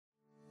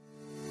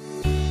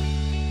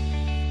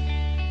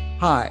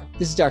Hi,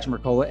 this is Dr.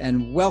 Mercola,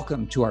 and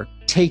welcome to our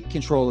Take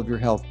Control of Your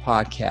Health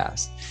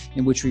podcast,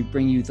 in which we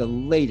bring you the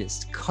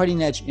latest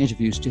cutting-edge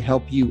interviews to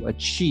help you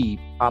achieve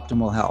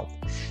optimal health.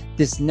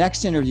 This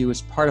next interview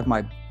is part of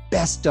my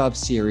Best Of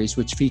series,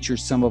 which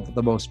features some of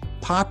the most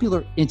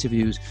popular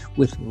interviews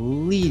with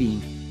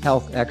leading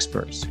health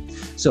experts.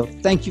 So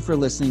thank you for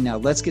listening. Now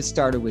let's get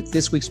started with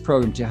this week's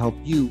program to help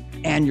you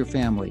and your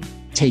family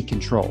take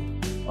control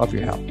of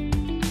your health.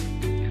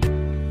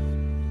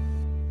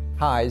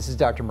 Hi, this is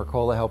Dr.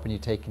 Mercola helping you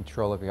take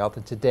control of your health.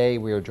 And today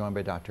we are joined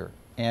by Dr.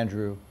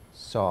 Andrew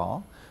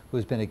Saul, who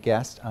has been a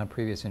guest on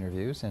previous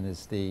interviews and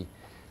is the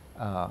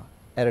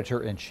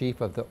editor-in-chief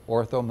of the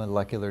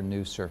Orthomolecular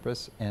News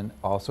Service, and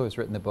also has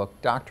written the book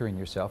Doctoring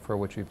Yourself, for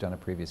which we've done a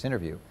previous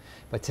interview.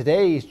 But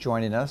today he's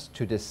joining us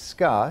to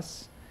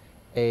discuss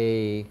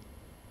a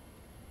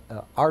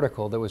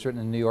article that was written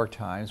in the New York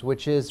Times,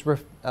 which is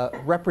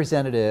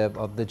representative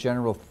of the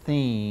general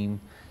theme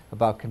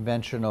about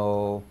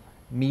conventional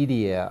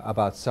media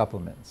about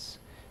supplements.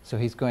 So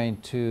he's going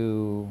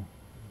to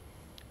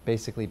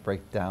basically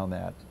break down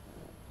that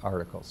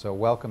article. So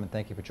welcome and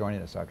thank you for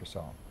joining us, Dr.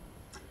 Saul.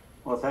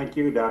 Well, thank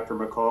you, Dr.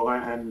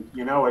 Mercola. And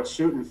you know, it's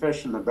shooting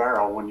fish in the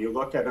barrel when you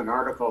look at an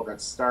article that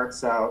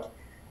starts out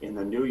in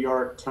the New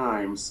York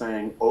Times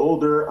saying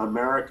older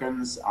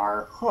Americans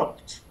are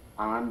hooked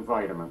on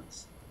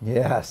vitamins.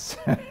 Yes,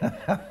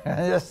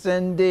 yes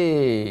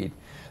indeed.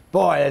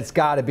 Boy, it's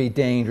got to be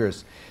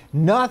dangerous.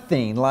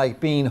 Nothing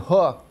like being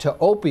hooked to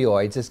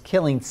opioids is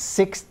killing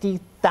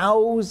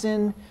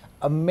 60,000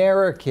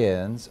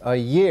 Americans a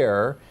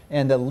year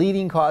and the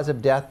leading cause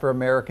of death for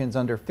Americans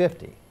under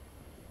 50.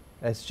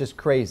 That's just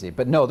crazy.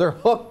 But no, they're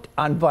hooked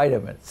on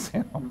vitamins,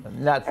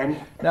 not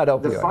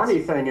opioids. The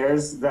funny thing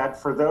is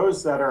that for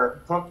those that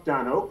are hooked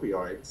on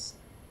opioids,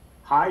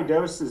 high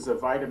doses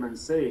of vitamin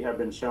C have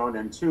been shown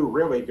in 2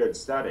 really good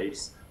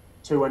studies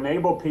to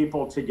enable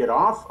people to get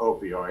off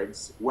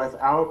opioids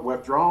without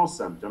withdrawal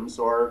symptoms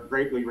or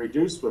greatly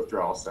reduced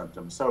withdrawal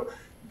symptoms. So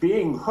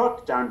being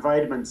hooked on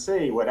vitamin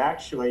C would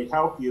actually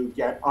help you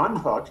get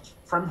unhooked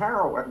from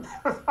heroin.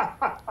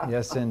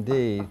 Yes,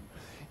 indeed.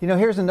 You know,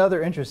 here's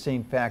another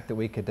interesting fact that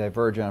we could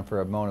diverge on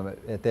for a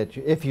moment, that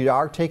if you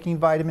are taking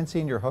vitamin C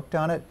and you're hooked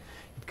on it,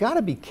 you've got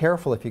to be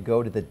careful if you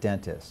go to the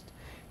dentist,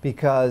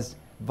 because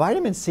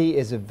vitamin C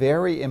is a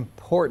very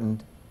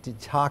important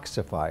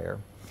detoxifier.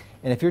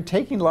 And if you're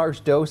taking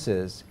large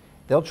doses,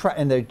 they'll try,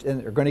 and they're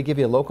going to give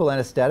you a local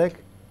anesthetic.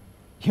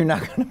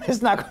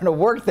 It's not going to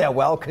work that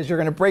well because you're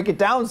going to break it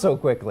down so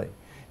quickly.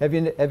 Have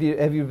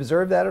you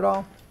observed that at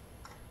all?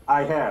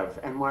 I have,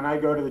 and when I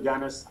go to the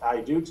dentist,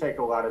 I do take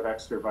a lot of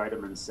extra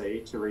vitamin C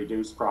to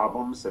reduce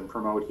problems and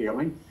promote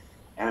healing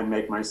and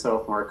make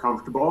myself more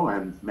comfortable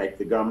and make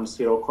the gums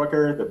heal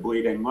quicker, the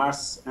bleeding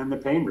less, and the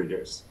pain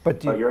reduced.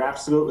 But you're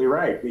absolutely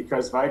right,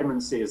 because vitamin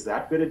C is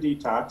that good a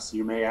detox,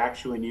 you may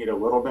actually need a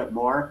little bit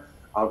more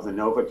of the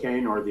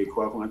Novocaine or the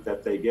equivalent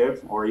that they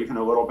give, or even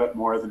a little bit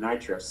more of the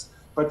nitrous.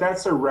 But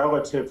that's a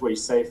relatively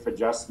safe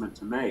adjustment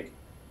to make.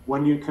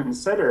 When you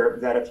consider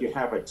that if you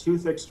have a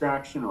tooth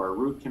extraction or a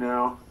root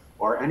canal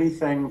or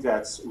anything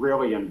that's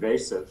really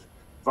invasive,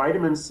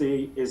 vitamin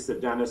C is the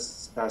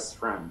dentist's best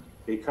friend,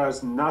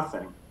 because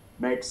nothing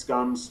makes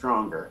gums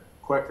stronger,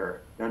 quicker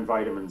than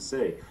vitamin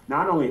C.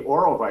 Not only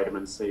oral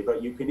vitamin C,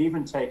 but you can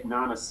even take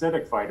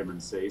non-acidic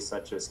vitamin C,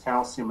 such as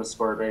calcium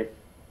ascorbate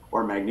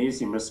or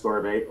magnesium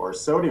ascorbate or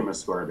sodium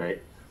ascorbate,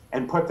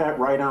 and put that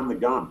right on the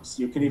gums.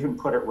 You can even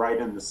put it right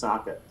in the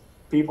socket.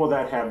 People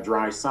that have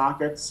dry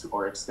sockets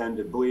or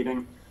extended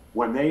bleeding,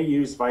 when they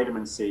use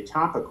vitamin C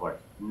topically,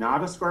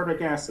 not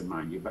ascorbic acid,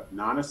 mind you, but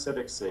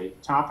non-acidic C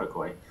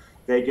topically,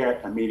 they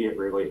get immediate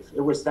relief.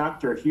 It was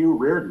Dr. Hugh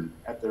Reardon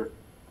at the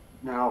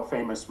now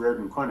famous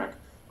Reardon Clinic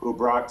who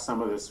brought some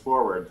of this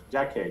forward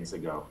decades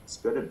ago. It's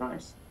good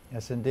advice.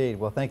 Yes, indeed.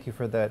 Well, thank you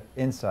for that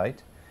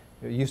insight.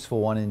 A useful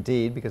one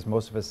indeed, because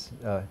most of us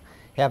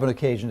have an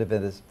occasion to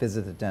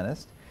visit the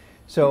dentist.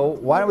 So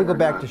why don't we go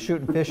back to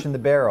shooting fish in the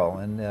barrel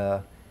and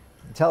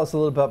tell us a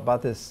little bit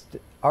about this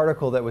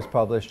article that was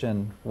published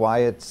and why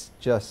it's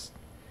just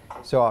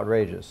so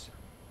outrageous.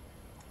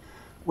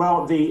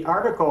 Well, the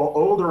article,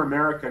 Older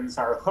Americans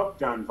Are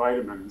Hooked on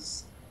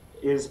Vitamins,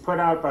 is put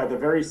out by the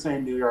very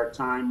same New York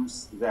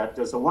Times that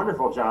does a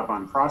wonderful job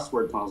on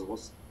crossword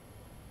puzzles,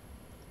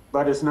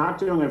 but is not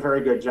doing a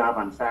very good job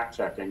on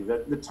fact-checking.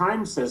 The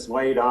Times has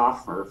laid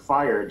off or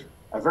fired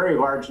a very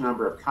large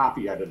number of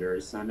copy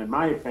editors, and in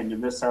my opinion,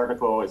 this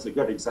article is a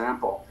good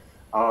example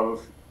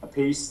of a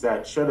piece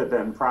that should have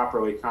been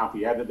properly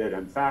copy-edited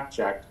and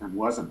fact-checked and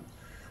wasn't.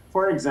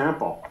 For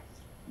example,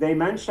 they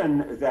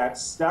mention that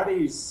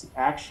studies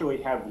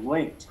actually have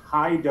linked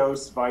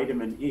high-dose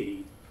vitamin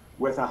E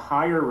with a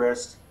higher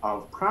risk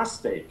of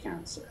prostate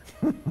cancer.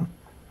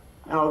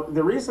 Now,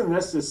 the reason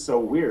this is so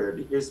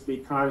weird is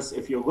because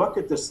if you look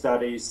at the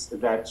studies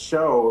that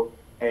show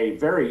a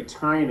very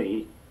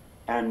tiny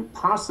and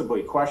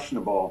possibly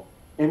questionable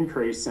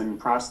increase in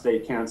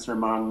prostate cancer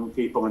among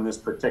people in this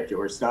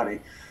particular study,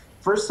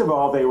 first of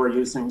all, they were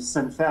using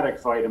synthetic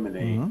vitamin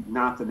E,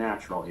 not the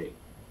natural E.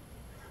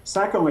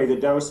 Secondly, the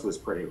dose was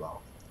pretty low.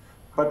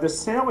 But the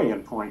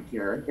salient point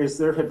here is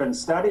there have been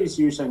studies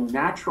using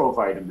natural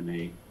vitamin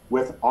E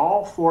with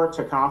all 4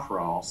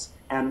 tocopherols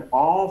and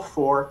all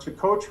 4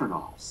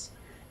 tocotrienols.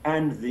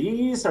 And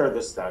these are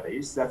the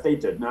studies that they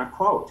did not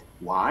quote.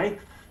 Why?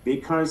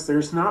 Because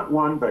there's not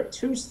 1 but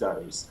 2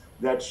 studies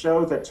that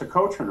show that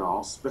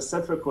tocotrienol,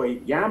 specifically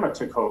gamma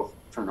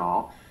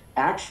tocotrienol,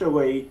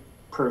 actually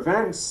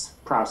prevents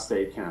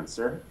prostate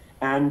cancer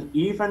and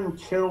even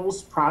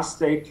kills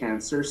prostate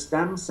cancer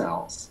stem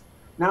cells.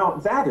 Now,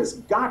 that has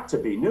got to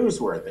be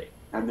newsworthy.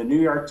 And the New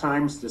York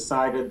Times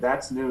decided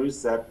that's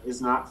news that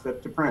is not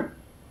fit to print.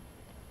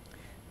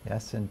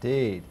 Yes,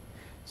 indeed.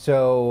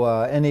 So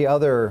any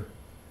other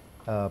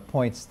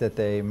points that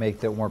they make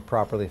that weren't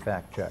properly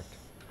fact-checked?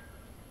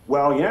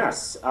 Well,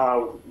 yes.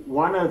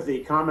 One of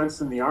the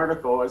comments in the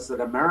article is that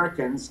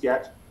Americans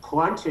get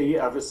plenty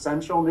of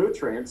essential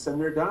nutrients in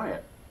their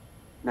diet.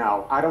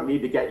 Now, I don't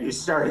need to get you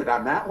started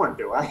on that one,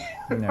 do I?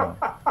 No.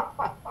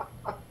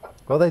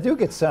 Well, they do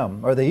get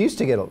some, or they used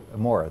to get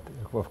more,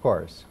 of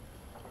course.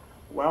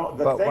 Well,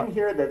 the thing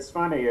here that's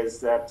funny is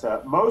that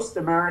most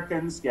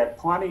Americans get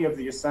plenty of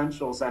the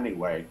essentials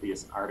anyway, the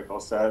article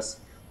says.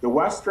 The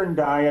Western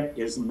diet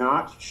is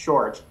not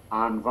short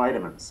on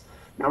vitamins.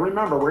 Now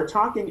remember, we're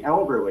talking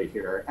elderly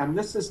here, and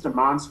this is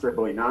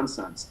demonstrably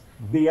nonsense.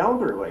 Mm-hmm. The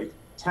elderly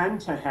tend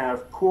to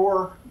have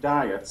poor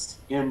diets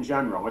in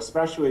general,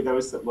 especially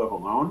those that live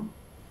alone,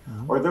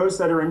 mm-hmm. or those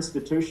that are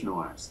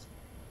institutionalized.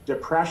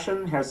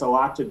 Depression has a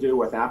lot to do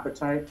with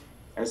appetite.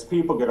 As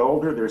people get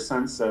older, their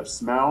sense of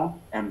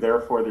smell and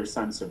therefore their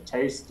sense of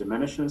taste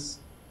diminishes.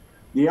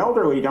 The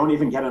elderly don't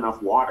even get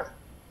enough water.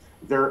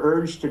 Their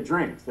urge to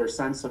drink, their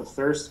sense of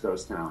thirst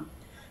goes down.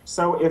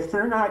 So if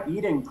they're not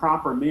eating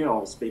proper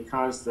meals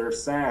because they're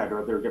sad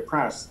or they're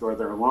depressed or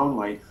they're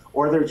lonely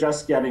or they're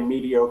just getting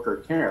mediocre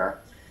care,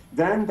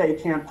 then they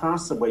can't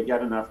possibly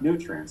get enough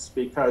nutrients,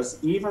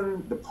 because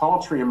even the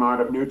paltry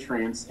amount of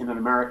nutrients in an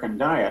American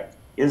diet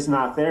is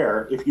not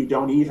there if you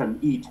don't even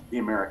eat the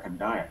American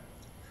diet.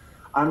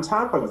 On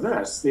top of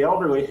this, the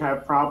elderly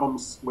have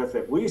problems with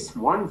at least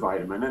one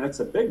vitamin, and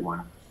it's a big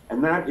one,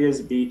 and that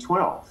is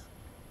B12.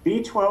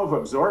 B12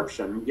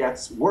 absorption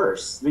gets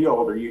worse the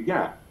older you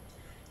get.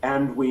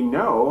 And we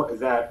know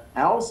that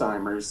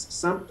Alzheimer's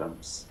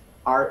symptoms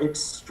are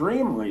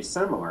extremely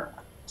similar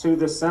to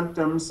the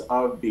symptoms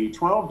of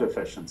B12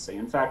 deficiency.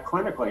 In fact,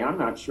 clinically, I'm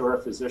not sure a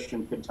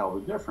physician could tell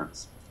the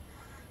difference.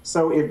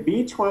 So if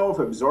B12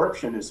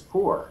 absorption is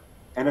poor,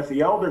 and if the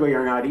elderly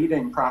are not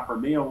eating proper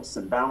meals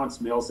and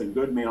balanced meals and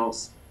good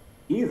meals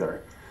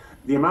either,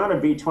 the amount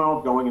of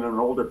B12 going in an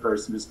older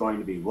person is going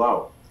to be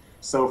low.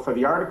 So for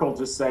the article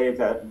to say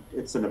that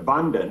it's an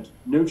abundant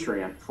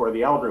nutrient for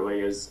the elderly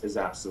is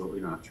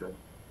absolutely not true.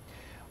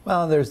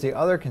 Well, there's the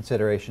other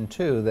consideration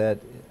too, that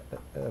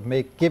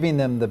giving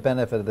them the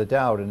benefit of the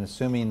doubt and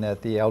assuming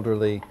that the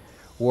elderly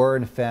were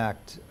in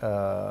fact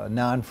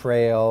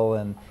non-frail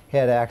and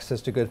had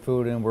access to good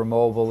food and were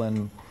mobile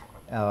and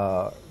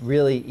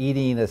really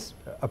eating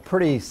a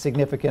pretty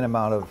significant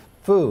amount of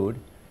food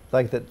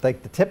like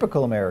the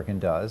typical American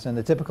does. And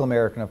the typical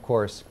American, of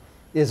course,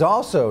 is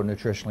also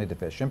nutritionally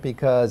deficient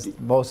because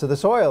most of the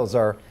soils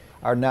are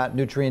not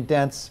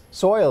nutrient-dense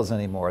soils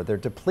anymore. They're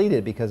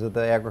depleted because of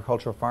the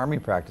agricultural farming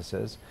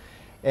practices.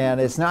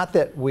 And it's not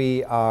that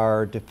we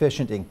are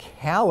deficient in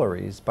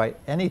calories by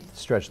any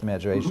stretch of the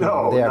imagination.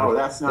 No,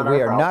 that's not our problem.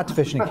 We are not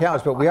deficient in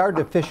calories, but we are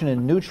deficient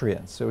in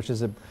nutrients, which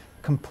is a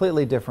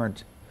completely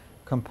different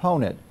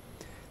component.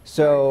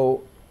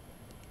 So,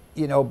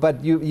 you know,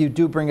 but you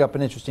do bring up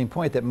an interesting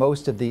point that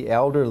most of the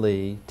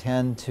elderly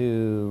tend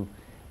to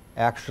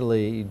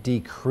actually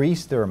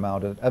decrease their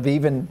amount of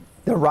even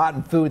the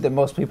rotten food that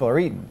most people are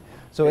eating.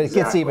 So it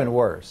gets even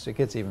worse. It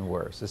gets even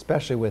worse,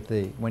 especially with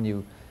when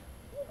you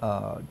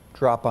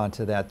drop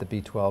onto the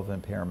B12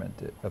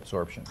 impairment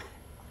absorption.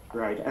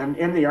 Right, and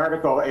in the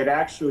article, it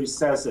actually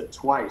says it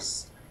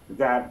twice,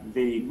 that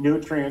the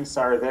nutrients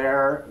are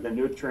there, the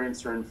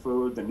nutrients are in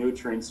food, the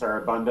nutrients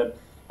are abundant,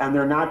 and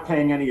they're not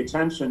paying any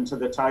attention to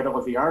the title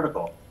of the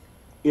article.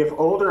 If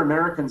older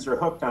Americans are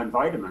hooked on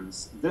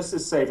vitamins, this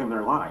is saving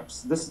their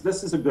lives.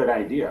 This is a good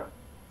idea.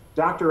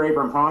 Dr.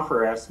 Abram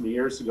Hoffer asked me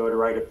years ago to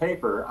write a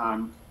paper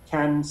on,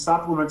 can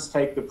supplements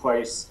take the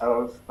place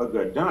of a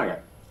good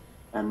diet?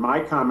 And my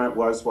comment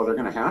was, well, they're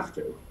going to have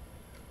to,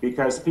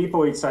 because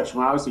people eat such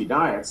lousy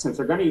diets. If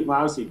they're going to eat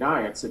lousy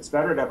diets, it's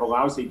better to have a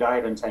lousy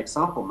diet and take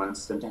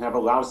supplements than to have a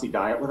lousy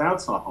diet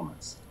without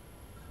supplements.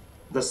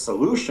 The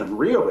solution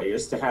really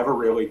is to have a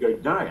really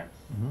good diet.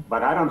 Mm-hmm.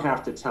 But I don't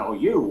have to tell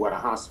you what a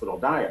hospital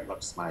diet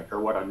looks like or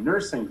what a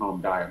nursing home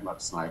diet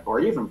looks like,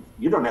 or even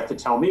you don't have to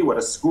tell me what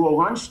a school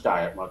lunch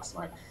diet looks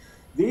like.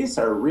 These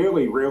are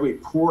really, really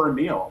poor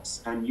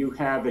meals, and you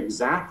have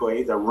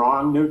exactly the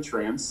wrong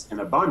nutrients in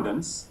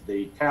abundance,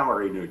 the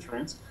calorie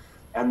nutrients,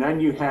 and then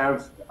you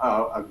have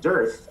a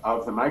dearth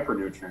of the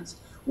micronutrients.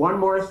 One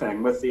more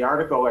thing, with the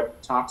article,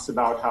 it talks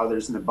about how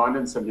there's an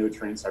abundance of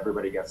nutrients,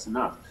 everybody gets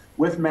enough.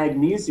 With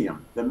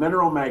magnesium, the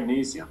mineral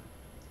magnesium,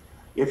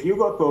 if you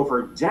look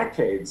over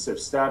decades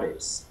of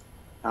studies,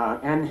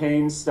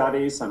 NHANES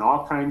studies and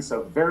all kinds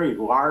of very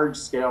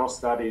large-scale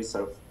studies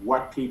of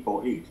what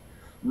people eat.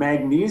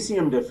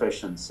 Magnesium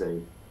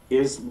deficiency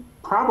is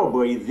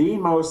probably the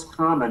most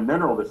common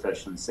mineral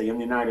deficiency in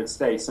the United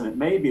States, and it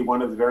may be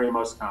one of the very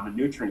most common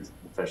nutrient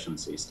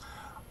deficiencies.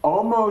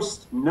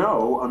 Almost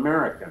no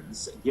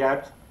Americans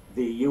get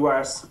the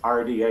US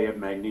RDA of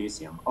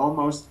magnesium.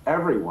 Almost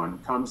everyone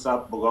comes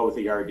up below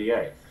the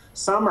RDA.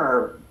 Some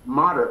are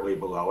moderately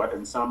below it,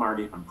 and some aren't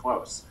even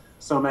close.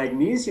 So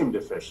magnesium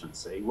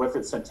deficiency, with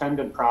its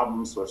attendant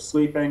problems with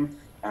sleeping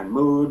and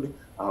mood,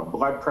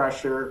 blood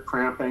pressure,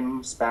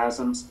 cramping,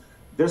 spasms,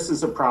 this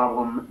is a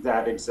problem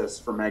that exists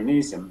for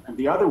magnesium. And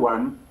the other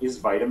one is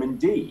vitamin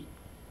D.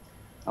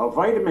 Now,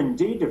 vitamin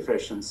D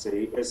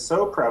deficiency is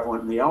so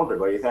prevalent in the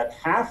elderly that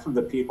half of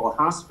the people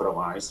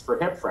hospitalized for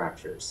hip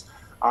fractures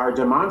are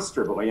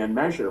demonstrably and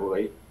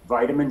measurably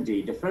vitamin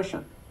D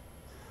deficient.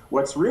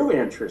 What's really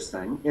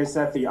interesting is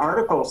that the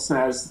article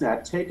says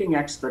that taking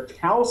extra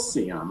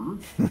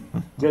calcium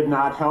did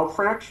not help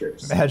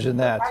fractures. Imagine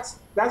that.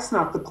 That's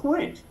not the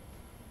point.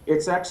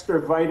 It's extra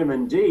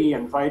vitamin D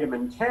and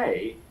vitamin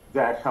K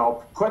that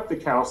help put the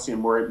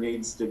calcium where it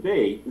needs to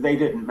be. They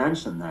didn't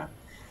mention that.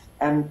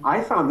 And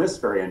I found this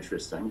very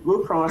interesting.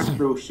 Blue Cross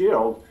Blue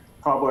Shield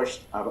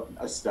published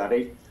a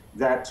study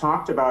that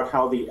talked about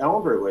how the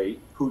elderly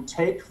who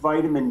take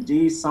vitamin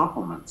D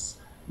supplements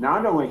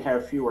not only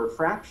have fewer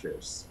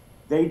fractures,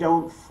 they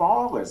don't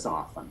fall as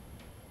often.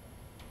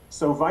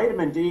 So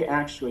vitamin D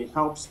actually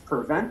helps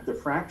prevent the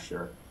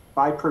fracture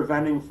by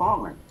preventing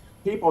falling.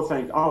 People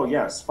think, oh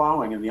yes,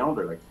 falling in the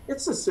elderly.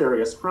 It's a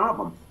serious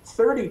problem.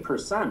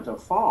 30%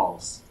 of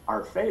falls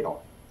are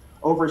fatal.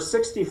 Over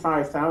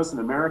 65,000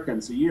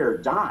 Americans a year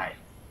die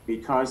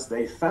because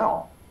they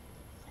fell.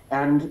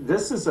 And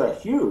this is a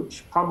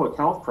huge public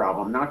health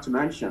problem, not to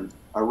mention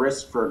a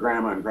risk for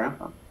grandma and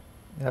grandpa.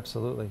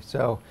 Absolutely.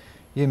 So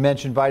you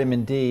mentioned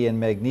vitamin D and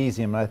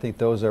magnesium, and I think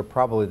those are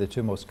probably the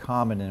two most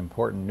common and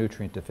important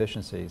nutrient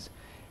deficiencies.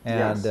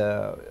 And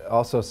yes.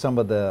 Also some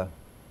of the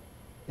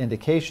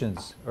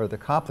indications or the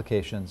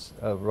complications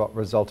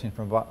resulting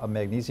from a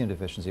magnesium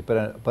deficiency.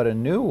 But a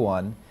new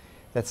one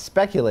that's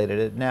speculated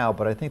it now,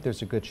 but I think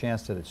there's a good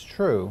chance that it's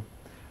true,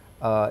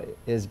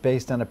 is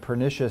based on a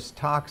pernicious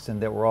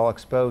toxin that we're all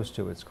exposed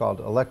to. It's called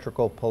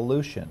electrical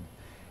pollution.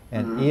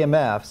 And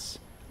EMFs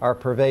are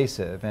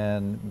pervasive,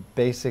 and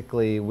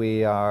basically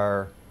we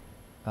are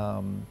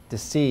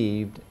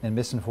deceived and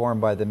misinformed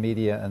by the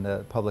media and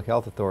the public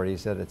health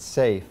authorities that it's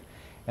safe.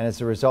 And as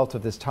a result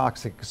of this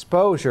toxic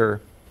exposure,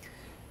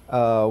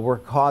 we're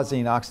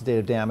causing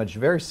oxidative damage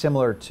very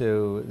similar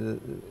to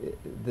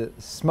the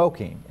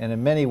smoking. And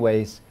in many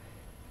ways,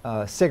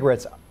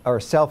 cigarettes or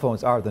cell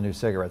phones are the new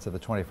cigarettes of the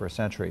 21st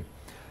century.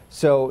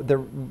 So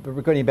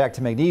going back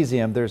to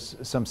magnesium, there's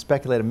some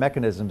speculative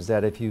mechanisms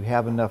that if you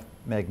have enough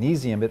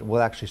magnesium, it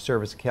will actually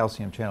serve as a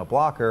calcium channel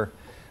blocker,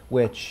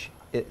 which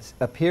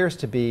appears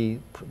to be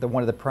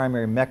one of the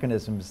primary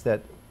mechanisms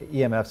that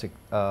EMFs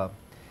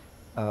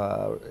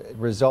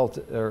result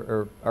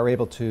or are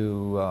able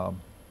to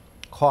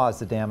cause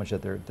the damage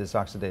of this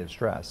oxidative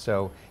stress.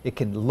 So it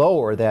can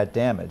lower that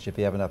damage if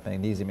you have enough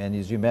magnesium. And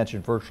as you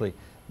mentioned, virtually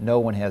no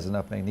one has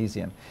enough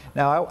magnesium.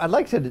 Now, I'd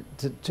like to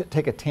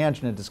take a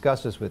tangent and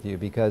discuss this with you,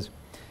 because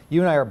you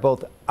and I are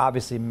both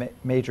obviously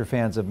major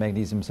fans of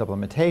magnesium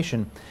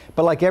supplementation,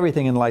 but like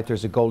everything in life,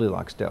 there's a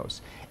Goldilocks dose.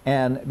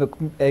 And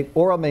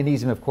oral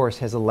magnesium, of course,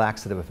 has a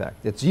laxative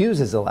effect. It's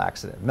used as a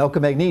laxative. Milk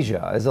of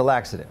magnesia is a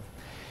laxative.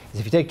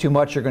 If you take too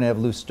much, you're going to have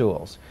loose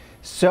stools.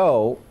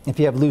 So if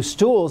you have loose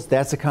stools,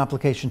 that's a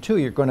complication too.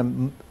 You're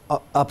going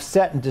to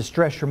upset and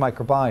distress your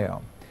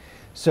microbiome.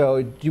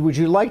 So would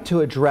you like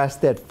to address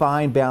that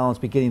fine balance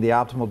between getting the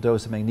optimal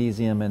dose of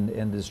magnesium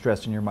and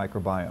distressing your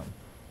microbiome?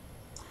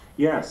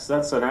 Yes,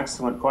 that's an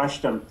excellent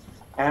question.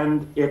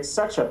 And it's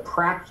such a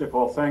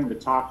practical thing to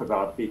talk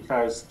about,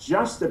 because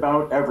just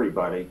about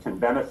everybody can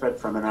benefit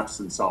from an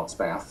Epsom salts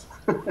bath.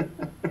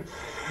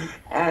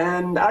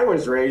 And I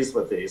was raised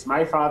with these.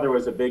 My father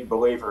was a big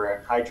believer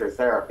in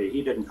hydrotherapy.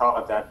 He didn't call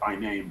it that by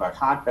name, but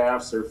hot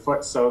baths or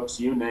foot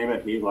soaks, you name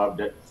it, he loved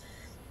it.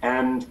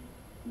 And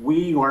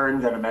we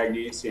learned that a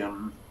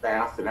magnesium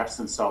bath, an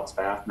Epsom salts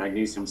bath,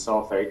 magnesium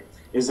sulfate,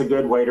 is a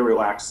good way to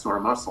relax sore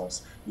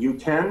muscles. You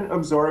can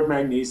absorb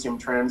magnesium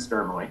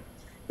transdermally.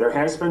 There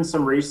has been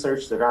some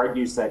research that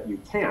argues that you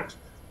can't,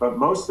 but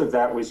most of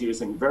that was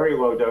using very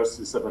low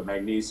doses of a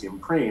magnesium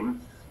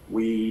cream.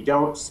 We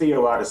don't see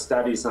a lot of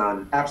studies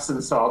on Epsom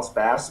salts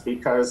baths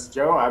because,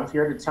 Joe, I'm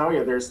here to tell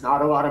you there's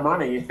not a lot of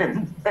money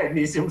in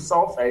magnesium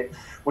sulfate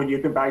when you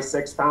can buy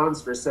 6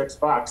 pounds for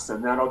 $6,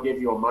 and that'll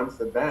give you a month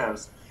of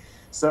baths.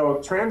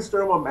 So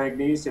transdermal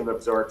magnesium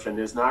absorption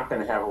is not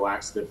going to have a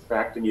laxative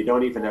effect, and you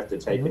don't even have to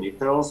take any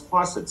pills.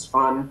 Plus, it's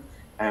fun,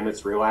 and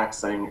it's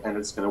relaxing, and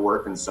it's going to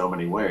work in so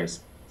many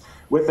ways.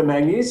 With the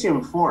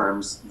magnesium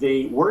forms,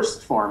 the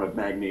worst form of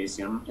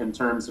magnesium in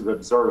terms of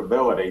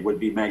absorbability would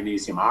be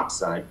magnesium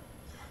oxide.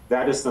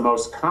 That is the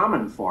most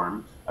common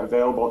form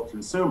available to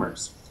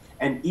consumers.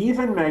 And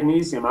even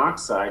magnesium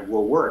oxide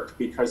will work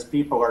because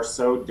people are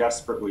so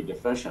desperately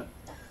deficient.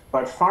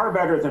 But far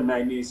better than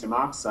magnesium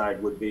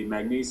oxide would be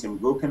magnesium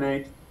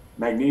gluconate,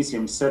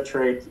 magnesium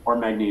citrate, or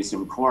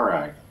magnesium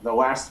chloride. The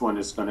last one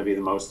is going to be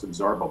the most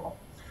absorbable.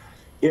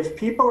 If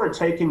people are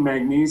taking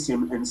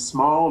magnesium in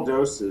small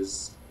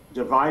doses,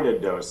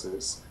 divided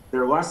doses,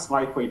 they're less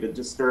likely to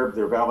disturb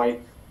their belly.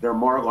 They're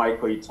more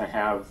likely to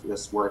have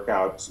this work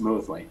out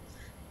smoothly.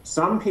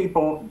 Some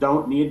people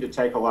don't need to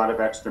take a lot of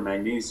extra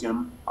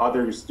magnesium,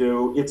 others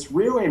do. It's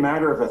really a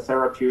matter of a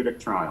therapeutic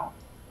trial.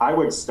 I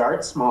would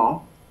start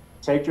small,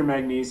 take your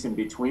magnesium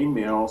between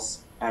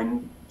meals,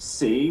 and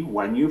see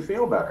when you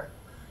feel better.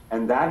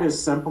 And that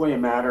is simply a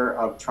matter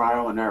of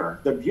trial and error.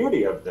 The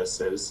beauty of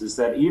this is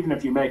that even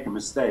if you make a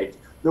mistake,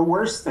 the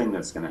worst thing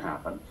that's going to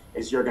happen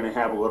is you're going to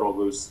have a little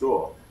loose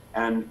stool.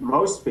 And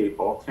most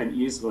people can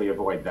easily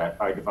avoid that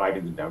by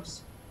dividing the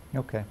dose.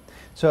 Okay.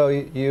 So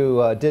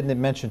you didn't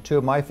mention two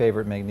of my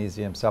favorite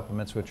magnesium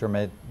supplements, which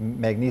are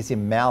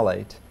magnesium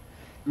malate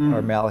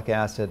or malic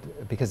acid,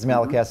 because the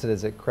malic acid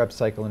is a Krebs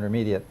cycle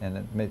intermediate, and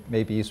it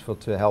may be useful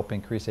to help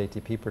increase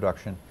ATP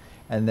production.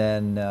 And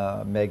then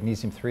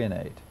magnesium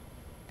threonate,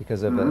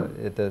 because of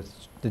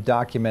the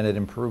documented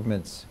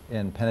improvements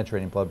in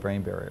penetrating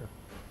blood-brain barrier.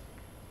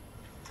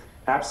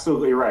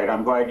 Absolutely right.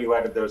 I'm glad you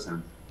added those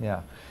in.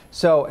 Yeah.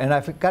 So, and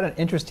I've got an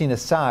interesting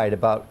aside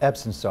about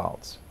Epsom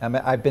salts. I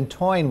mean, I've been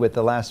toying with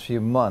the last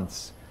few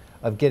months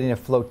of getting a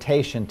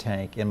flotation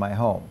tank in my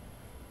home,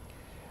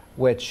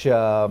 which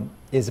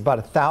is about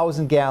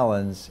 1,000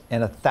 gallons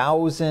and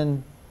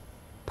 1,000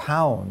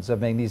 pounds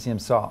of magnesium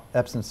salt,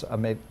 Epsom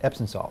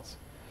salts.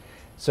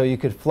 So you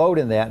could float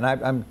in that, and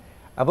I'm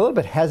a little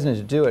bit hesitant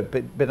to do it,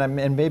 but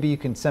and maybe you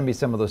can send me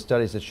some of those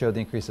studies that show the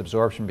increased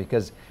absorption,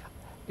 because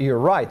you're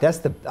right, that's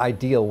the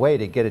ideal way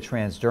to get it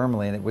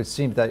transdermally, and it would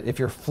seem that if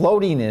you're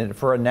floating in it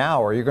for an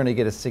hour, you're going to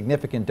get a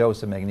significant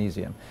dose of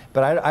magnesium.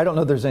 But I don't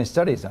know if there's any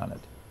studies on it.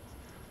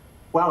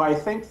 Well, I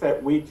think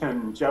that we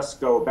can just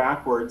go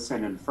backwards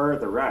and infer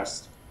the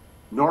rest.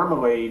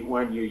 Normally,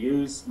 when you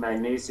use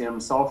magnesium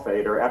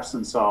sulfate or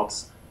Epsom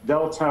salts,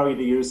 they'll tell you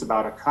to use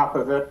about a cup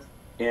of it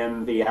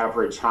in the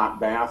average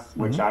hot bath,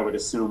 which I would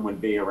assume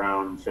would be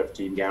around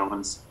 15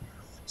 gallons.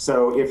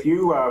 So if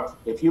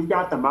you've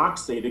got the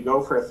moxie to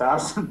go for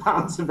 1,000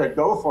 pounds of it,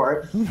 go for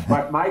it.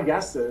 But my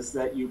guess is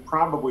that you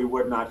probably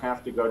would not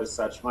have to go to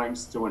such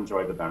lengths to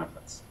enjoy the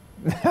benefits.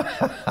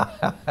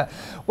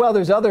 Well,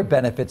 there's other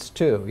benefits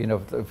too, you know,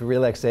 the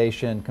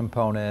relaxation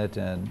component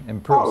and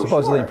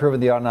supposedly improving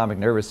the autonomic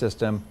nervous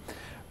system.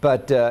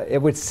 But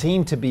it would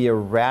seem to be a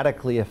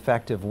radically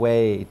effective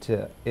way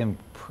to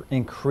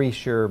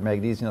increase your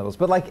magnesium levels.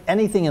 But like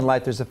anything in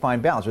life, there's a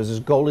fine balance. There's this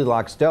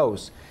Goldilocks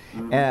dose.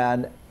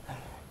 And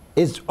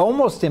it's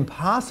almost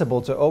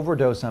impossible to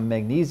overdose on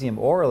magnesium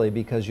orally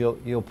because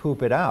you'll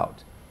poop it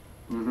out.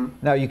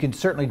 Now, you can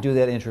certainly do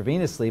that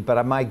intravenously,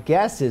 but my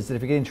guess is that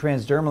if you're getting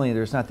transdermally,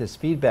 there's not this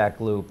feedback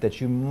loop,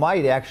 that you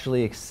might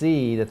actually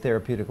exceed a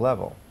therapeutic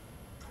level.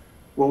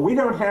 Well, we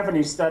don't have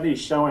any studies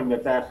showing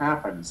that that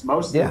happens.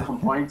 Most of the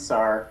complaints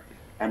are,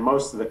 and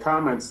most of the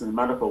comments in the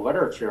medical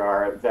literature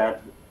are,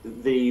 that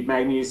the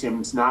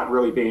magnesium's not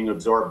really being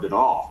absorbed at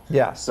all.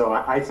 Yeah. So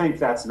I think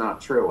that's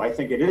not true. I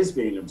think it is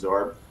being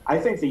absorbed. I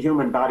think the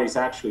human body's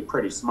actually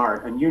pretty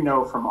smart, and you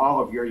know from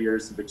all of your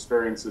years of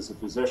experience as a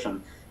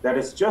physician that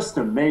it's just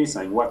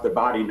amazing what the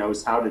body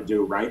knows how to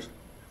do, right?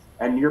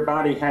 And your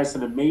body has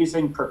an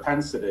amazing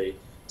propensity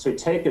to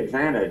take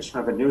advantage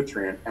of a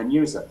nutrient and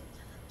use it.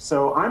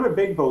 So I'm a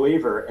big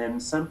believer in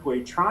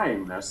simply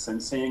trying this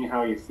and seeing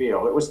how you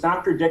feel. It was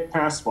Dr. Dick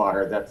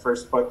Passwater that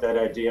first put that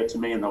idea to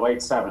me in the late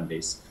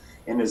 70s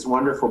in his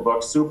wonderful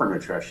book,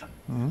 Supernutrition.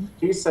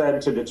 He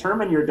said to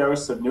determine your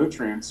dose of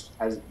nutrients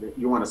as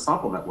you want to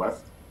supplement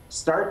with,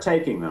 start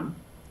taking them,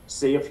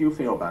 see if you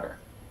feel better.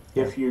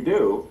 If you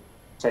do,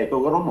 take a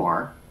little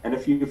more, and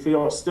if you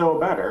feel still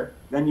better,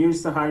 then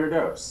use the higher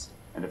dose.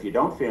 And if you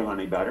don't feel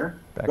any better,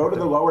 go to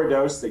the lower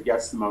dose that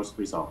gets the most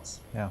results.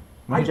 Yeah.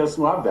 I just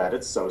love that.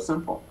 It's so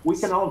simple. We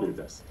can all do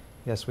this.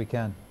 Yes, we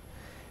can.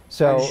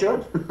 So and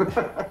should.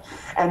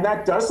 And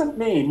that doesn't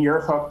mean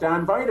you're hooked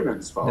on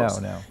vitamins, folks.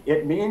 No.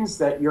 It means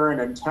that you're an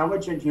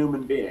intelligent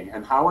human being.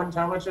 And how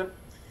intelligent?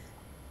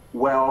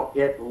 Well,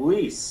 at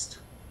least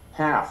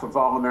half of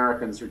all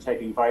Americans are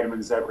taking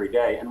vitamins every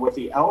day. And with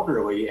the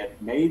elderly, it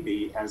may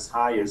be as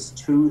high as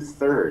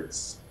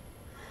 2/3.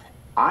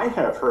 I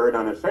have heard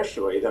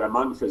unofficially that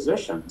among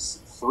physicians,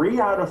 3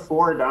 out of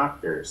 4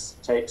 doctors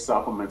take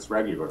supplements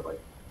regularly.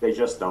 They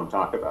just don't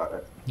talk about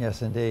it.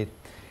 Yes, indeed.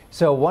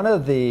 So one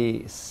of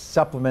the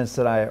supplements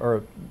that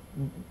or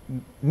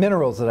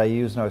minerals that I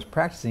used when I was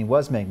practicing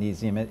was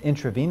magnesium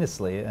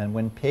intravenously. And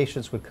when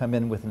patients would come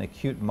in with an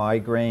acute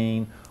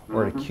migraine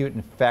or an acute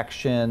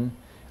infection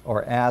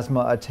or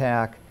asthma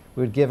attack,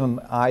 we would give them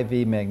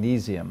IV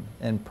magnesium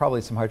and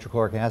probably some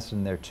hydrochloric acid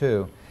in there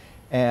too.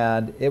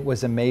 And it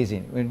was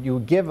amazing. When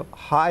you give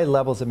high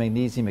levels of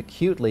magnesium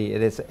acutely,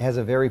 it has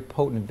a very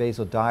potent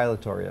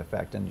vasodilatory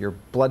effect, and your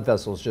blood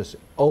vessels just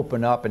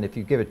open up, and if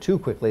you give it too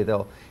quickly,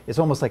 it's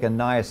almost like a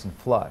niacin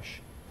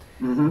flush.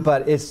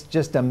 But it's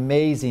just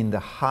amazing the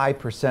high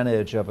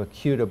percentage of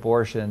acute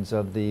abortions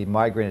of the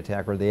migraine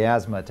attack or the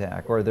asthma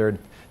attack or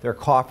their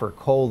cough or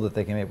cold that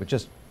they can make was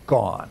just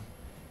gone.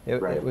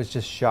 It was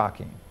just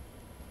shocking.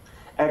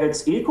 And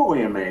it's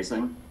equally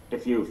amazing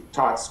if you've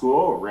taught school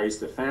or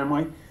raised a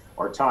family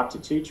or talked to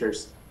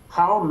teachers,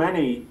 how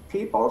many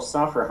people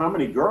suffer, how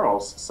many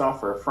girls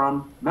suffer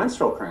from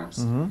menstrual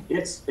cramps.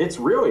 It's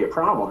really a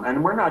problem.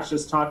 And we're not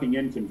just talking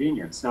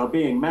inconvenience. Now,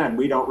 being men,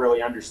 we don't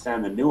really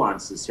understand the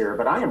nuances here,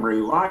 but I am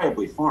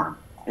reliably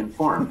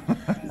informed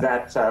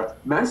that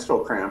menstrual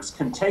cramps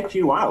can take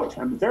you out.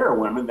 I mean, there are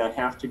women that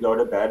have to go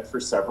to bed for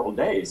several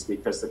days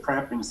because the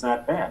cramping's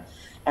that bad.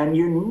 And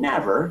you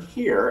never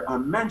hear a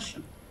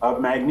mention of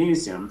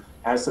magnesium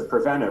as a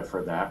preventive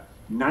for that.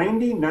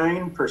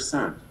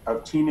 99%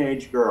 of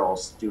teenage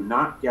girls do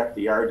not get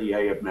the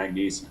RDA of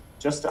magnesium.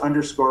 Just to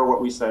underscore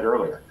what we said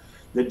earlier,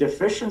 the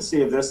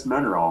deficiency of this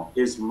mineral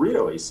is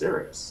really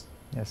serious.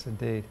 Yes,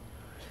 indeed.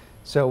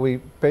 So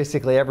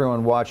basically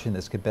everyone watching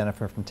this could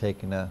benefit from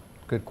taking a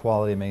good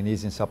quality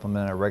magnesium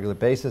supplement on a regular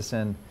basis,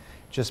 and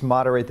just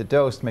moderate the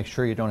dose. Make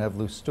sure you don't have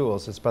loose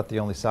stools. It's about the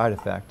only side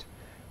effect.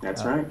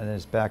 That's right. And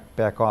just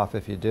back off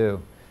if you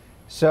do.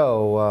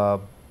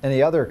 So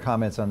any other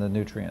comments on the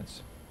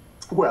nutrients?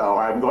 Well,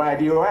 I'm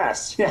glad you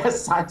asked.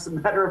 Yes, as a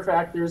matter of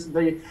fact, there's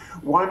the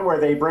one where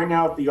they bring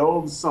out the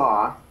old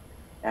saw,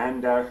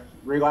 and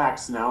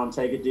relax now and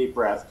take a deep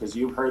breath, because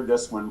you've heard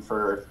this one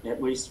for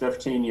at least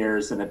 15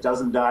 years, and it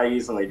doesn't die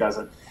easily, does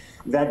it?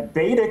 That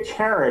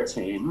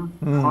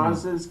beta-carotene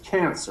causes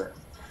cancer.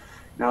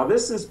 Now,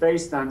 this is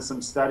based on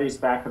some studies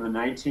back in the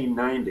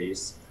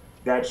 1990s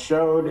that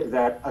showed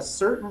that a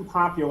certain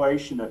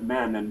population of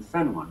men in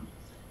Finland,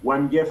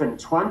 when given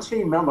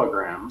 20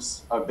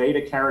 milligrams of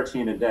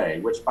beta-carotene a day,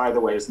 which, by the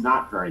way, is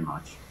not very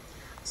much.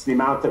 It's the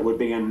amount that would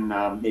be in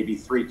maybe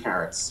 3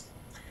 carrots.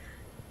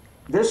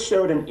 This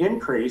showed an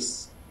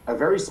increase, a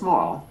very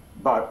small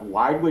but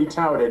widely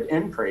touted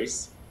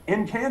increase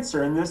in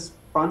cancer in this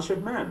bunch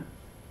of men.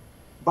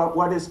 But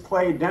what is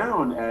played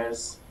down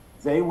as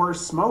they were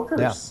smokers.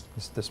 Yeah,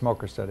 it's the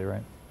smoker study,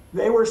 right?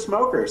 They were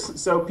smokers.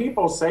 So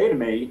people say to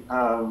me,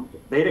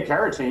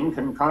 beta-carotene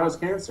can cause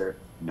cancer.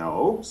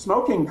 No,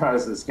 smoking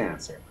causes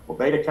cancer. Well,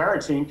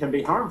 beta-carotene can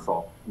be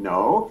harmful.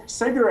 No,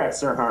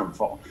 cigarettes are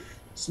harmful.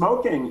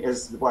 Smoking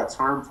is what's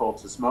harmful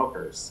to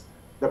smokers.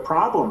 The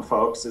problem,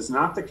 folks, is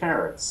not the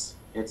carrots,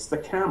 it's the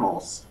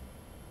camels.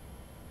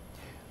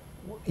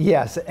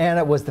 Yes, and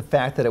it was the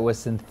fact that it was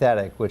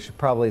synthetic, which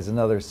probably is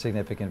another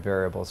significant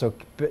variable.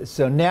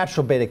 So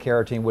natural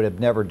beta-carotene would have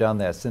never done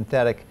that.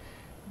 Synthetic,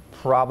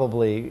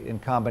 probably in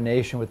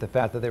combination with the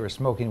fact that they were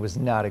smoking, was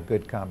not a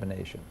good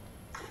combination.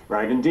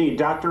 Right, indeed.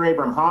 Dr.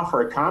 Abram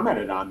Hoffer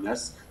commented on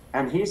this,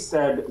 and he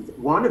said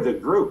one of the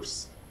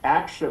groups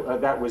actually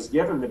that was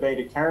given the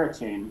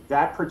beta-carotene,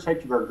 that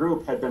particular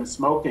group had been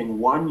smoking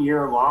 1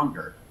 year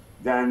longer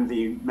than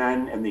the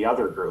men in the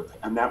other group,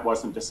 and that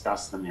wasn't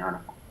discussed in the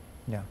article.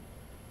 Yeah.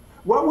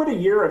 What would a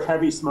year of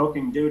heavy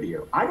smoking do to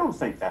you? I don't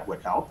think that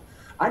would help.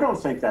 I don't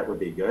think that would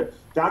be good.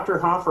 Dr.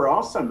 Hoffer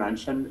also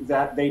mentioned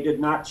that they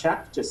did not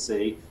check to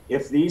see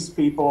if these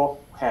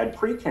people had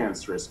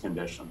precancerous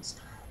conditions.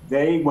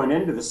 They went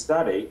into the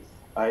study,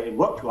 it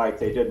looked like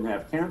they didn't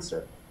have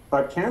cancer,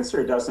 but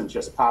cancer doesn't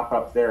just pop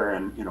up there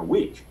in a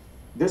week.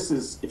 This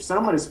is, if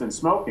someone has been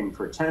smoking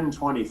for 10,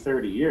 20,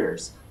 30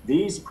 years,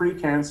 these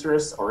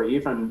precancerous or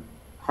even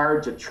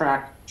hard to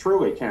track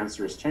truly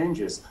cancerous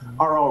changes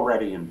are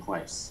already in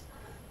place.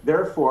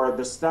 Therefore,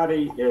 the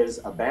study is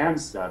a bad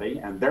study,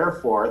 and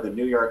therefore the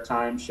New York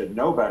Times should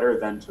know better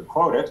than to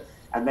quote it.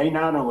 And they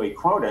not only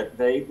quote it,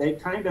 they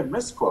kind of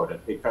misquote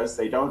it because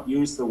they don't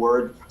use the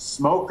word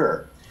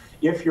smoker.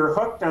 If you're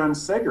hooked on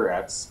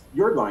cigarettes,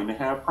 you're going to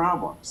have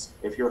problems.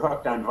 If you're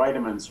hooked on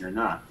vitamins, you're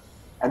not.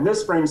 And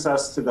this brings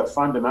us to the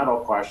fundamental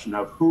question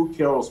of who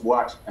kills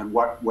what and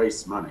what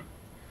wastes money.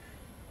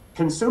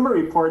 Consumer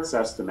Reports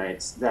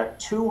estimates that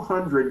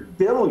 $200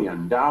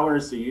 billion a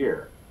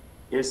year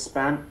is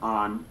spent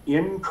on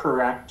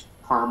incorrect,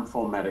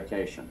 harmful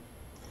medication.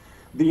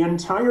 The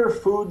entire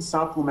food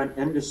supplement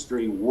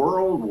industry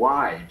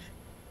worldwide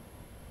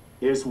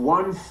is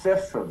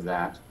 1/5 of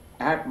that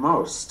at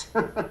most.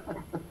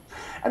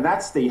 And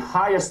that's the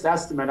highest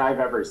estimate I've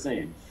ever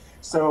seen.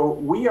 So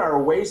we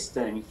are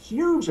wasting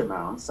huge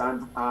amounts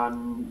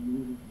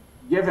on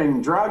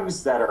giving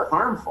drugs that are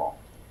harmful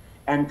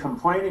and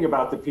complaining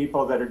about the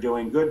people that are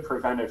doing good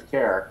preventive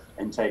care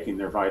and taking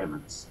their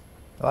vitamins.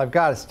 Well, I've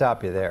got to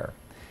stop you there,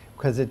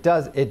 because it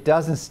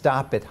doesn't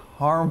stop at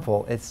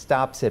harmful, it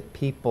stops at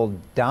people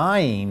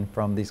dying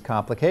from these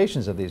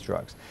complications of these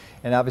drugs.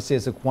 And obviously,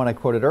 as the one I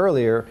quoted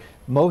earlier,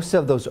 most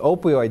of those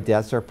opioid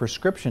deaths are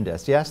prescription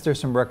deaths. Yes, there's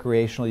some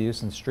recreational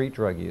use and street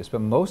drug use, but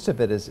most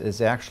of it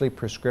is actually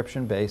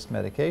prescription-based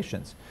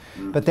medications.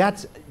 But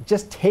that's,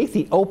 just take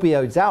the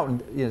opioids out,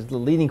 and the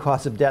leading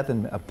cause of death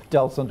in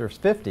adults under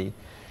 50.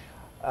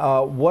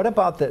 What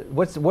about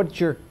what's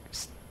your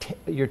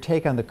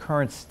take on the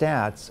current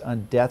stats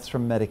on deaths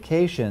from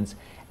medications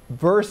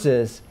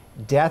versus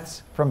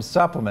deaths from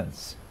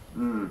supplements?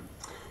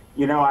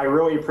 You know, I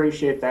really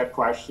appreciate that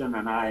question,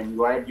 and I'm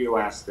glad you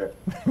asked it.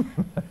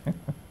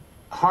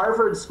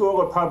 Harvard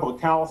School of Public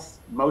Health,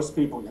 most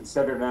people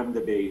consider them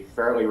to be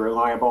fairly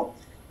reliable,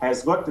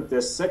 has looked at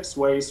this 6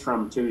 ways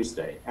from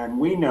Tuesday, and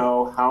we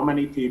know how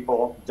many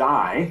people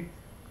die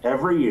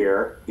every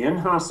year in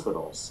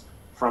hospitals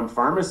from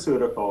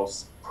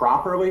pharmaceuticals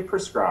properly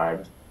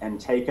prescribed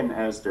and taken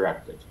as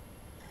directed.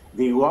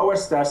 The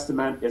lowest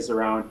estimate is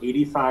around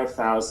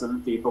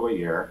 85,000 people a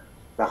year.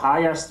 The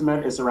high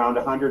estimate is around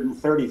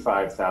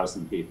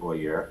 135,000 people a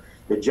year.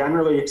 The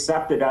generally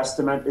accepted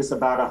estimate is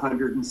about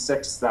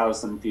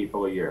 106,000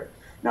 people a year.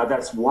 Now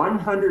that's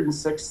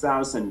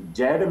 106,000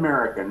 dead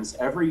Americans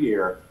every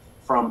year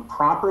from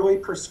properly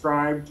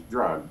prescribed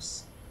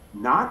drugs,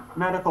 not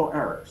medical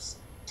errors,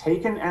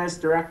 taken as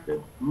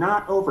directed,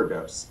 not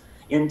overdose.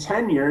 In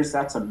 10 years,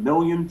 that's 1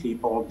 million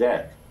people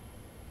dead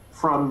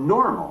from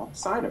normal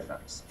side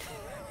effects.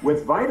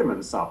 With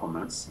vitamin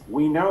supplements,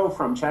 we know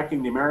from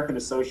checking the American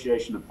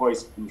Association of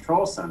Poison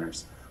Control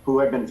Centers, who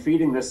have been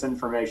feeding this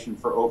information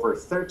for over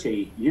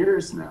 30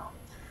 years now,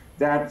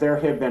 that there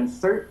have been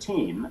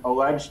 13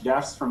 alleged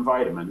deaths from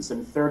vitamins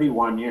in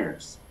 31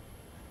 years.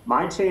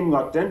 My team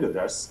looked into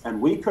this,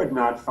 and we could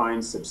not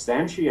find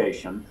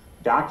substantiation,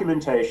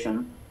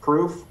 documentation,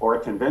 proof, or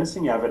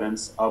convincing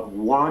evidence of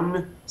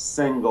one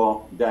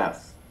single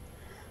death.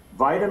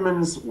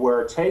 Vitamins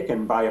were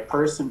taken by a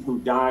person who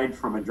died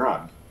from a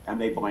drug, and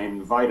they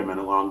blamed vitamin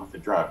along with the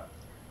drug.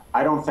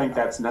 I don't think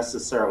that's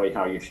necessarily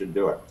how you should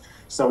do it.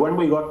 So when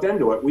we looked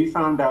into it, we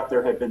found out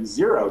there had been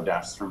 0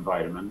 deaths from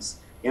vitamins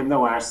in the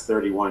last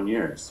 31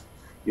 years.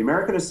 The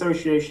American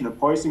Association of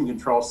Poison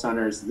Control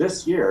Centers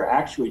this year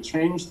actually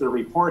changed the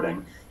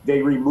reporting.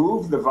 They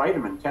removed the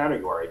vitamin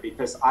category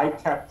because I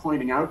kept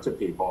pointing out to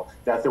people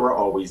that there were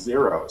always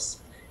zeros.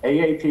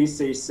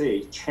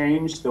 AAPCC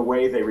changed the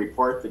way they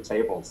report the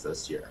tables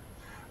this year.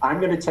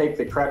 I'm going to take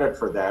the credit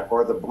for that,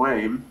 or the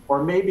blame,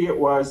 or maybe it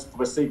was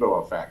placebo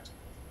effect.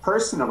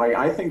 Personally,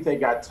 I think they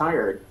got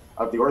tired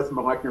of the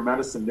Orthomolecular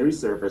Medicine News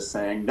Service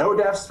saying no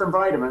deaths from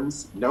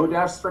vitamins, no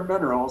deaths from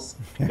minerals,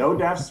 no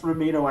deaths from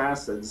amino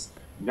acids,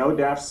 no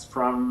deaths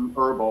from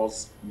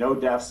herbals, no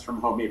deaths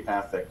from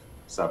homeopathic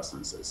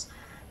substances.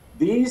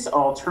 These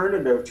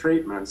alternative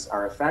treatments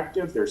are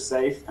effective, they're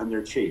safe, and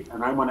they're cheap.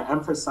 And I want to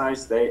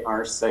emphasize they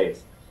are safe.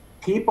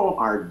 People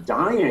are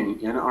dying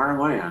in our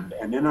land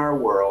and in our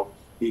world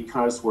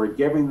because we're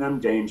giving them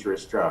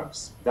dangerous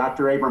drugs.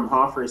 Dr. Abram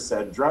Hoffer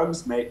said,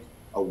 drugs make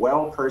a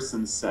well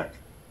person sick.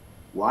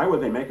 Why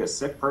would they make a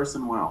sick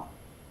person well?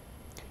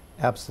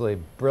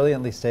 Absolutely,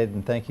 brilliantly stated,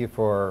 and thank you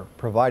for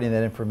providing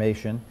that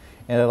information.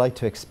 And I'd like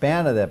to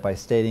expand on that by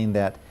stating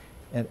that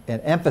and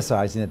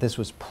emphasizing that this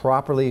was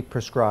properly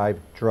prescribed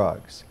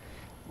drugs.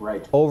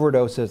 Right.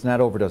 Overdoses, not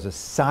overdoses,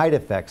 side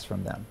effects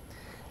from them.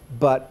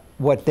 But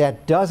what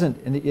that doesn't,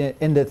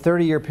 in the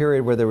 30-year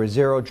period where there were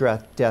 0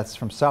 deaths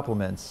from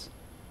supplements,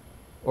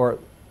 or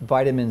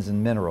vitamins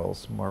and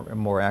minerals,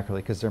 more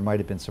accurately, because there might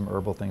have been some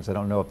herbal things. I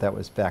don't know if that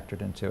was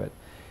factored into it.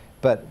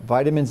 But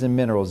vitamins and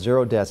minerals,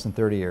 0 deaths in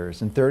 30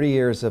 years. In 30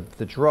 years of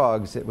the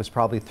drugs, it was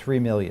probably 3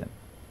 million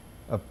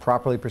of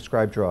properly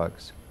prescribed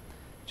drugs,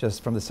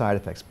 just from the side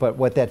effects. But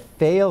what that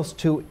fails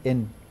to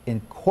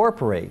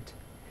incorporate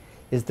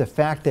is the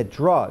fact that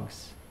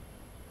drugs,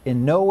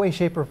 in no way,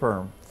 shape,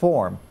 or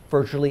form,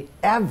 virtually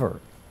ever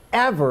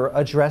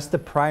address the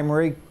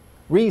primary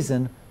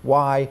reason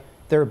why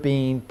they're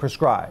being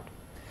prescribed.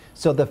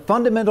 So the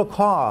fundamental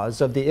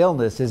cause of the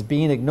illness is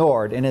being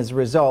ignored, and as a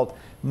result,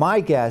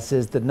 my guess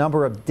is the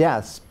number of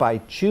deaths by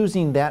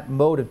choosing that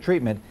mode of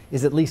treatment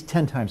is at least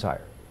 10 times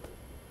higher.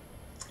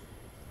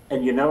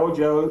 And you know,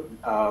 Joe,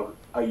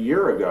 a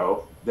year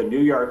ago, the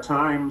New York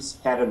Times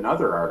had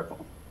another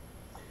article.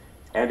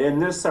 And in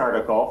this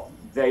article,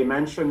 they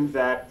mentioned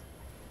that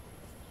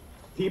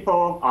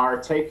people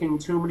are taking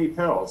too many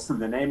pills. And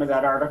the name of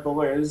that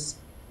article is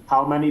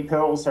How Many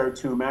Pills Are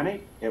Too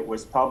Many? It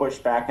was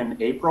published back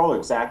in April,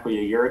 exactly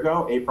a year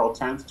ago, April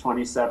 10th,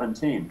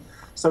 2017.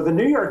 So the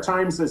New York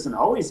Times isn't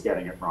always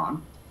getting it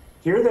wrong.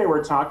 Here they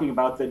were talking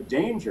about the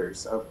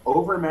dangers of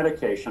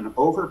over-medication,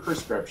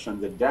 over-prescription,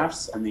 the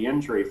deaths and the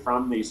injury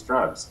from these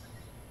drugs.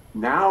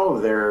 Now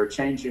they're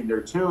changing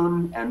their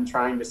tune and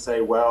trying to say,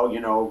 well, you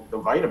know, the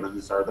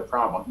vitamins are the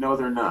problem. No,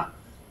 they're not.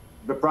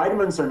 The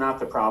vitamins are not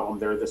the problem,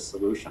 they're the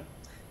solution.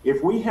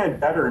 If we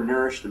had better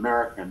nourished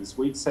Americans,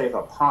 we'd save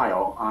a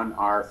pile on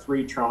our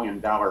 $3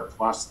 trillion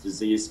plus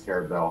disease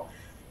care bill.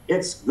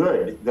 It's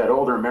good that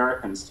older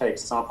Americans take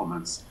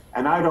supplements,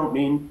 and I don't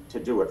mean to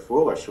do it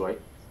foolishly.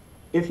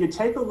 If you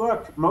take a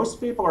look, most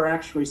people are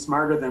actually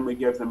smarter than we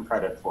give them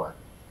credit for.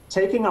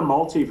 Taking a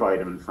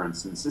multivitamin, for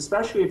instance,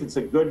 especially if it's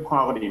a good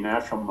quality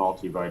natural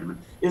multivitamin,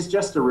 is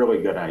just a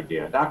really good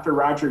idea. Dr.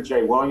 Roger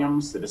J.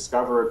 Williams, the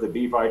discoverer of the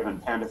B vitamin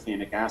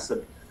pantothenic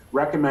acid,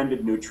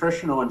 recommended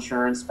nutritional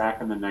insurance back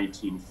in the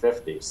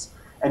 1950s.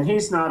 And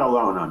he's not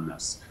alone on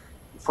this.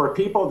 For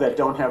people that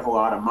don't have a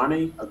lot of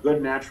money, a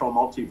good natural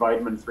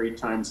multivitamin 3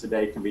 times a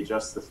day can be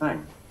just the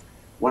thing.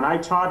 When I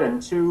taught in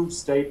 2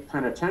 state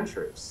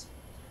penitentiaries,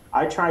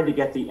 I tried to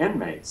get the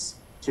inmates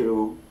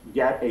to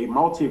get a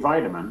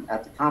multivitamin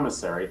at the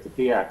commissary, at the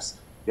PX.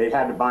 They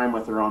had to buy them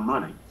with their own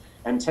money,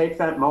 and take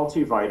that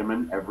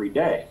multivitamin every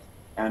day.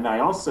 And I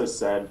also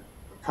said,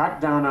 cut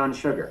down on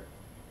sugar.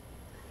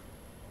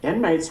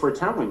 Inmates were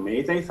telling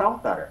me they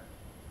felt better.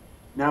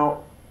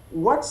 Now,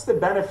 what's the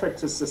benefit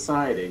to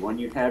society when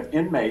you have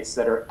inmates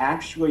that are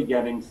actually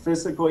getting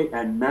physically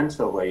and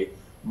mentally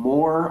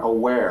more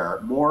aware,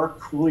 more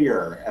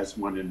clear, as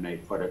one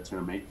inmate put it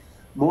to me,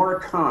 more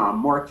calm,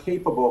 more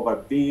capable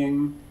of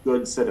being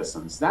good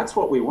citizens? That's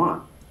what we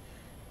want.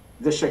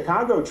 The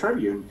Chicago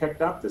Tribune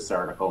picked up this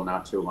article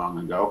not too long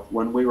ago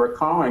when we were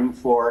calling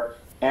for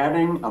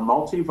adding a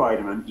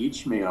multivitamin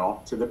each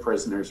meal to the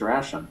prisoner's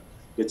ration.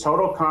 The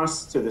total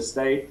cost to the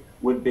state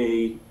would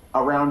be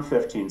around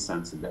 15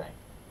 cents a day.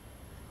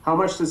 How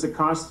much does it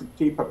cost to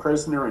keep a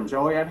prisoner in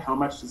Joliet? How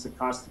much does it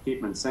cost to keep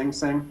him in Sing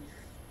Sing?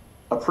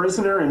 A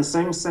prisoner in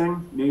Sing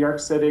Sing, New York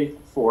City,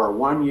 for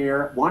 1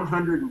 year,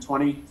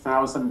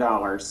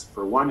 $120,000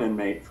 for one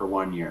inmate for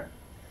 1 year.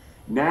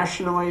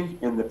 Nationally,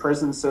 in the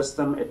prison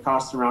system, it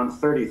costs around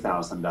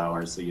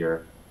 $30,000 a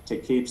year to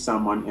keep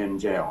someone in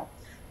jail.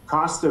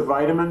 Cost of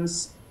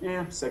vitamins,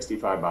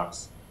 65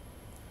 bucks.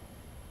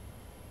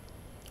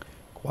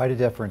 Quite a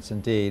difference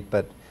indeed,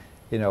 but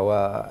you know,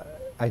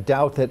 I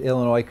doubt that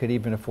Illinois could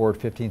even afford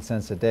 15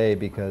 cents a day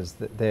because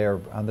they're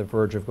on the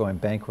verge of going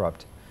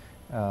bankrupt.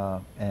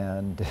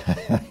 And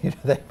you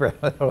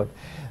know,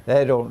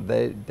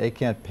 they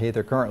can't pay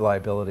their current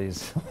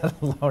liabilities,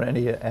 let alone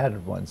any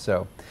added ones.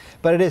 So,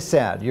 but it is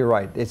sad. You're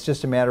right. It's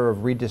just a matter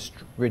of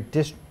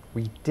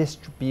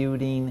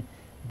redistributing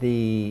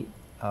the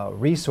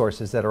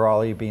resources that are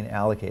already being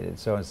allocated.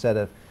 So instead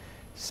of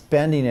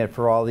spending it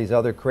for all these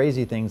other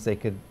crazy things, they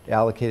could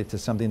allocate it to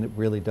something that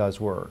really does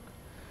work.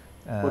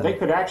 Well, they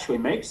could actually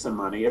make some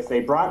money if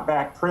they brought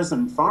back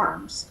prison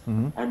farms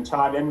and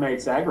taught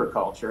inmates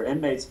agriculture.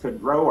 Inmates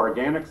could grow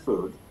organic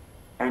food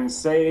and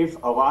save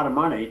a lot of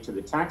money to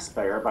the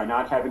taxpayer by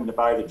not having to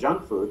buy the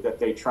junk food that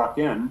they truck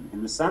in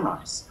the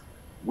semis.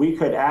 We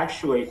could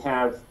actually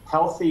have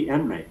healthy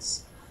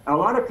inmates. Now, a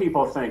lot of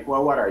people think,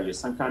 well, what are you,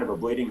 some kind of a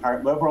bleeding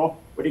heart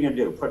liberal? What are you going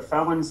to do, put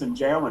felons in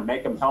jail and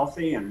make them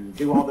healthy and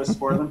do all this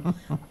for them?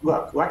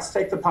 Look, let's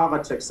take the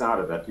politics out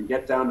of it and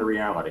get down to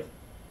reality.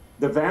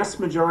 The vast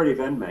majority of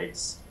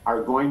inmates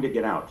are going to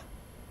get out.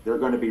 They're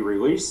going to be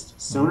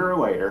released sooner or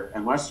later,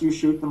 unless you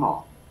shoot them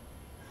all.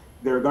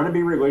 They're going to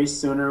be released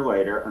sooner or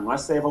later,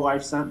 unless they have a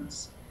life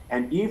sentence.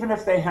 And even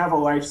if they have a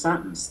life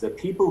sentence, the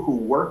people who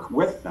work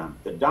with them,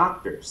 the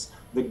doctors,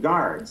 the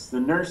guards, the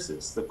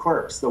nurses, the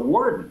clerks, the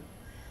warden,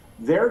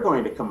 they're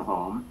going to come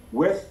home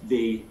with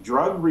the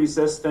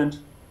drug-resistant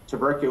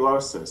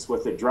tuberculosis,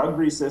 with the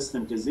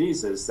drug-resistant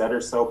diseases that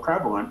are so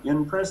prevalent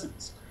in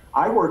prisons.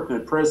 I worked in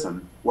a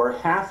prison where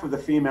half of the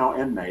female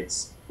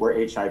inmates were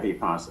HIV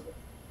positive.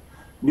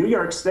 New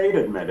York State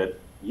admitted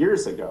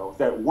years ago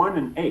that 1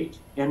 in 8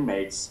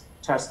 inmates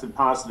tested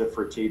positive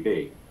for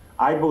TB.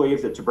 I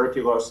believe the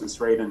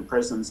tuberculosis rate in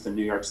prisons in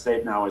New York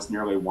State now is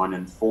nearly 1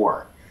 in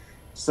 4.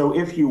 So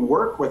if you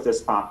work with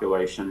this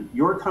population,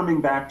 you're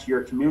coming back to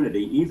your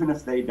community even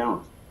if they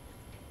don't.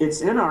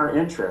 It's in our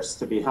interest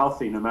to be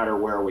healthy no matter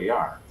where we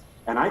are.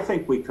 And I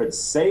think we could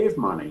save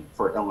money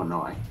for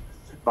Illinois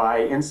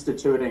by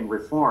instituting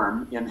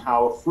reform in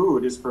how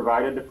food is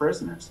provided to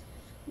prisoners.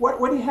 What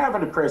do you have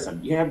in a prison?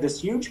 You have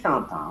this huge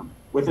compound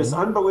with this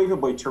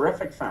unbelievably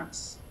terrific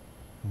fence.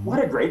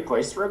 What a great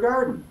place for a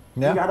garden.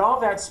 Yeah. You got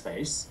all that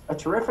space, a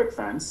terrific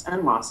fence,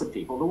 and lots of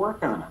people to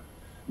work on it.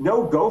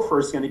 No gopher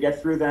is going to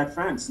get through that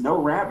fence, no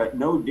rabbit,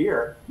 no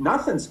deer,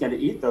 nothing's going to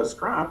eat those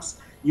crops.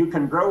 You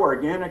can grow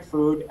organic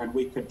food, and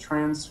we could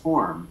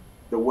transform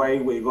the way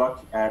we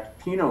look at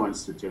penal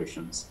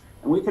institutions.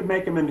 And we could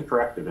make them into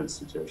corrective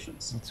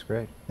institutions. That's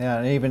great. Yeah,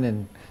 and even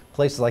in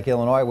places like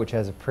Illinois, which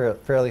has a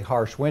fairly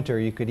harsh winter,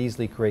 you could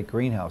easily create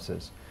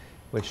greenhouses.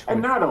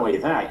 And not only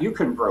that, you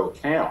can grow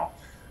kale.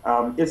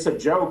 It's a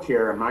joke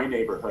here in my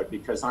neighborhood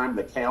because I'm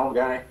the kale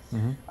guy.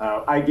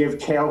 I give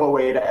kale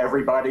away to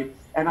everybody,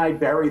 and I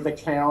bury the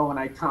kale and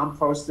I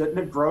compost it, and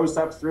it grows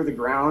up through the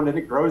ground and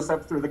it grows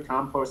up through the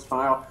compost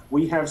pile.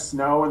 We have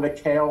snow and the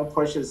kale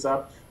pushes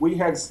up. We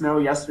had snow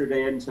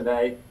yesterday and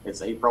today.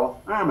 It's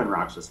April. I'm in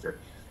Rochester.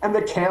 And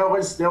the kale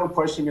is still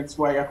pushing its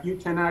way up. You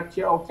cannot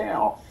kill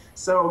kale.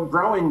 So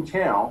growing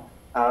kale,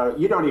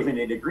 you don't even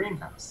need a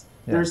greenhouse.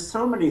 Yeah. There's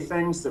so many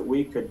things that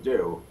we could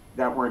do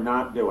that we're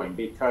not doing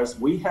because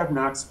we have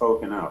not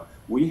spoken out.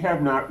 We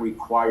have not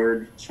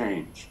required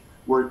change.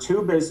 We're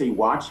too busy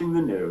watching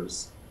the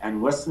news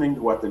and listening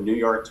to what the New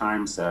York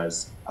Times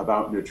says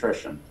about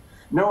nutrition.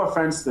 No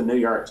offense to the New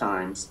York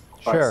Times,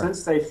 but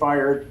since they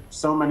fired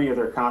so many of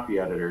their copy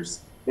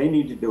editors, they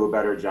need to do a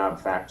better job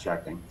fact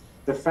checking.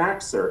 The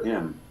facts are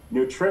in.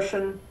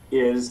 Nutrition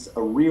is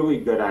a really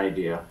good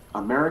idea.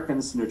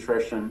 Americans'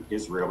 nutrition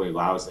is really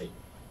lousy.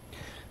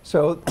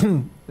 So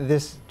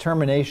this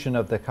termination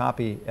of the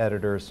copy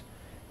editors,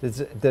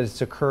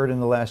 this occurred in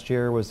the last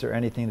year? Was there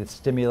anything that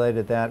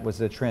stimulated that?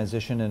 Was it a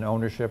transition in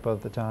ownership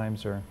of the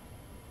Times? Or?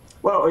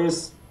 Well, it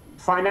was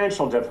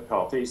Financial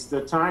difficulties.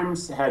 The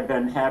Times had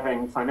been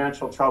having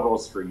financial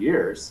troubles for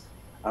years.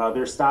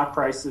 Their stock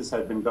prices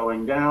had been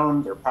going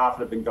down, their profit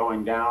had been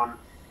going down,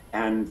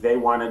 and they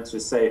wanted to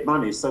save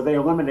money. So they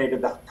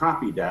eliminated the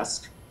copy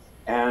desk,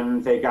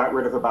 and they got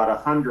rid of about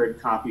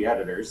 100 copy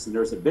editors, and there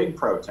was a big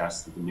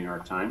protest at the New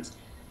York Times.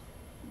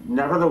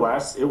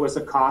 Nevertheless, it was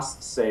a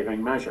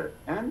cost-saving measure,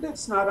 and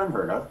it's not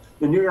unheard of.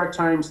 The New York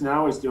Times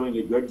now is doing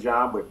a good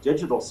job with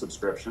digital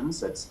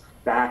subscriptions. It's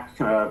back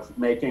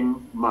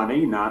making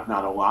money, not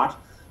a lot.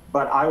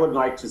 But I would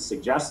like to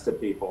suggest to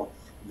people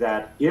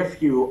that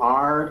if you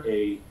are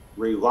a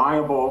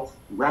reliable,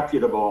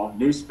 reputable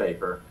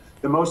newspaper,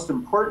 the most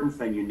important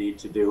thing you need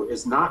to do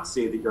is not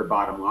see that your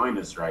bottom line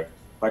is right,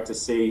 but to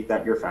see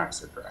that your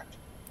facts are correct.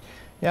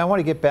 Yeah, I want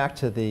to get back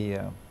to the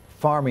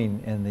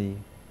farming in the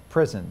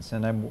prisons,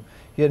 and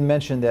you had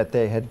mentioned that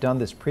they had done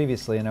this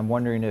previously, and I'm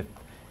wondering if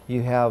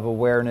you have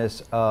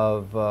awareness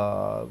of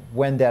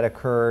when that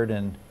occurred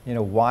and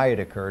why it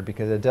occurred,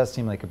 because it does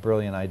seem like a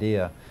brilliant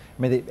idea.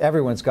 I mean,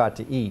 everyone's got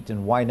to eat,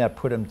 and why not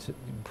put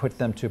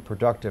them to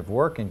productive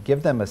work and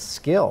give them a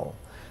skill?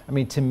 I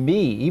mean, to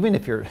me, even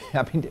if you're,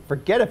 I mean,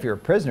 forget if you're a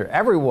prisoner,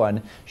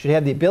 everyone should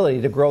have the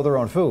ability to grow their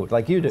own food,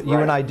 like you do, you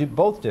and I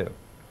both do.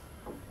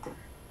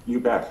 You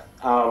bet.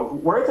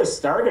 Where this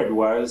started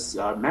was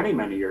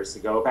many years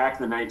ago, back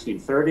in the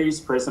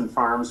 1930s. Prison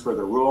farms were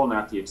the rule,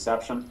 not the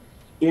exception.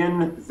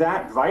 In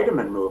that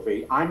Vitamin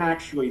movie, I'm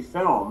actually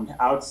filmed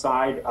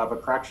outside of a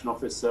correctional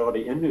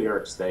facility in New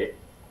York State,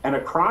 and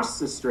across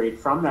the street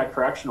from that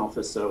correctional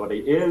facility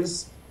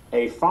is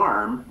a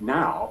farm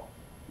now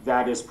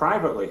that is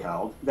privately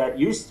held that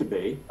used to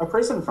be a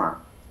prison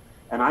farm.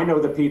 And I know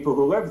the people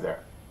who live there.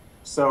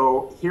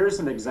 So here's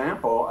an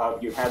example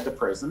of, you had the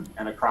prison,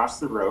 and across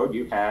the road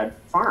you had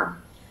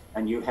farm,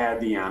 and you had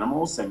the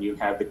animals, and you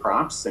had the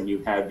crops, and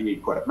you had the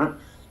equipment,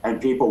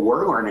 and people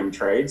were learning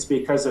trades,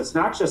 because it's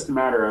not just a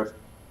matter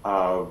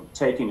of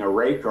taking a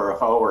rake or a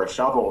hoe or a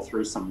shovel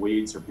through some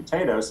weeds or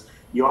potatoes.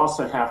 You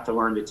also have to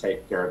learn to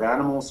take care of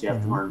animals. You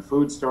have to learn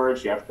food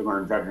storage. You have to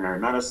learn veterinary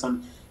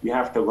medicine. You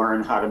have to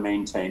learn how to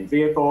maintain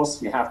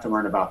vehicles. You have to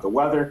learn about the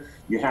weather.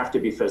 You have to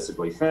be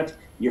physically fit.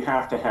 You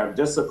have to have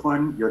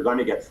discipline. You're going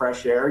to get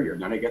fresh air. You're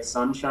going to get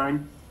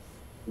sunshine.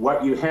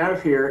 What you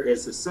have here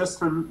is a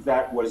system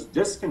that was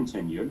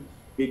discontinued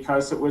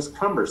because it was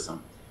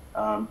cumbersome.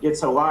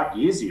 It's a lot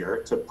easier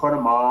to put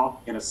them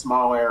all in a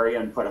small area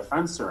and put a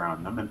fence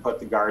around them and put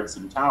the guards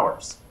in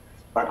towers.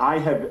 But I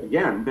have,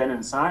 again, been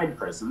inside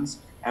prisons,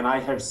 and I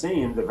have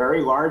seen the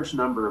very large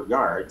number of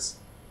guards.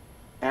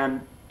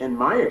 And in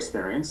my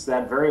experience,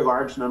 that very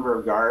large number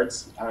of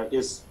guards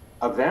is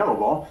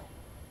available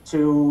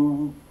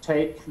to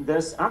take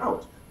this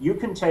out. You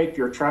can take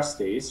your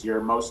trustees,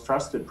 your most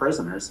trusted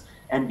prisoners,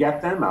 and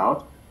get them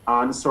out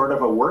on sort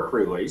of a work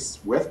release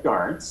with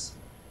guards,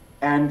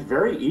 and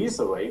very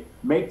easily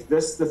make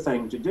this the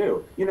thing to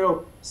do. You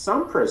know,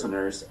 some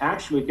prisoners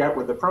actually get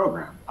with the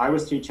program. I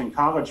was teaching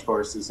college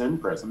courses in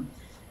prison,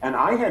 and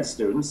I had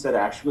students that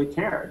actually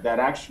cared, that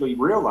actually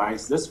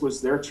realized this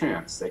was their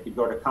chance. They could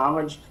go to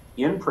college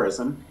in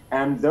prison,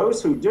 and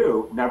those who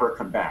do never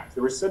come back.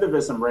 The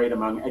recidivism rate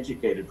among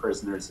educated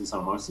prisoners is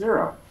almost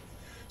zero.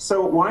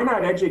 So why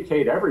not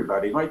educate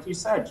everybody? Like you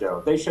said,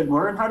 Joe, they should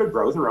learn how to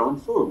grow their own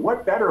food.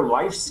 What better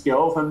life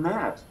skill than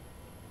that?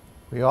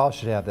 We all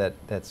should have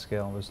that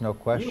skill, there's no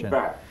question. You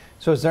bet.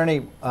 So is there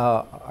any,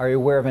 are you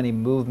aware of any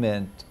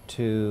movement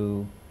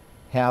to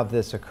have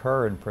this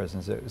occur in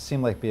prisons? It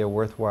seemed like be a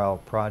worthwhile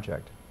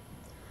project.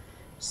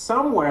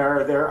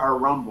 Somewhere there are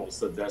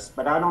rumbles of this,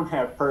 but I don't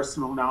have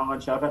personal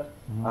knowledge of it.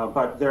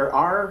 But there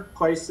are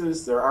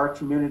places, there are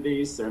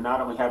communities, they're not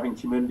only having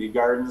community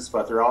gardens,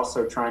 but they're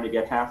also trying to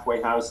get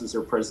halfway houses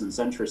or prisons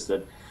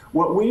interested.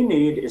 What we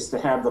need is to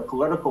have the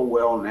political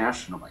will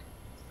nationally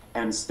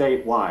and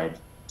statewide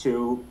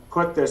to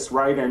put this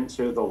right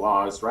into the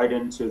laws, right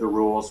into the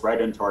rules, right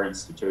into our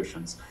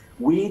institutions.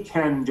 We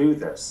can do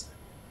this.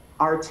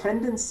 Our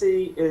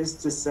tendency is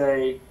to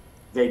say,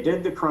 they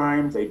did the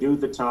crime, they do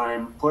the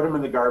time, put them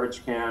in the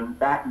garbage can,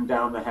 batten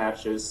down the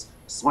hatches,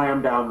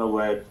 slam down the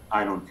lid,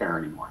 I don't care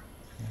anymore.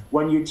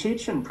 When you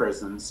teach in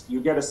prisons,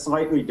 you get a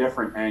slightly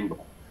different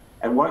angle.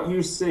 And what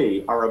you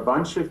see are a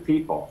bunch of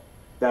people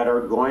that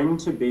are going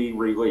to be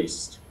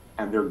released,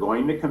 and they're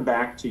going to come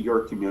back to your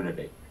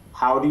community.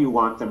 How do you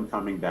want them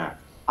coming back?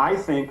 I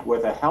think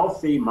with a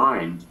healthy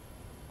mind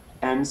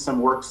and some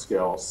work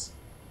skills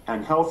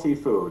and healthy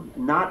food,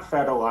 not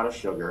fed a lot of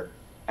sugar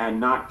and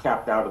not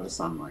kept out of the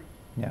sunlight.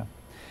 Yeah,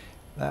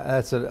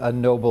 that's a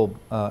noble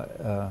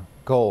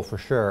goal for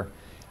sure.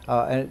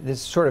 And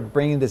this sort of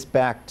bringing this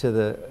back to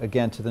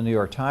the New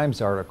York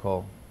Times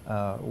article,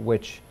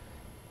 which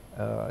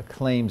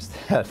claims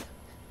that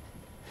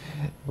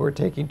we're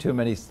taking too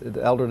many,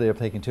 the elderly are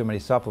taking too many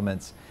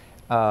supplements.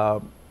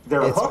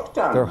 They're hooked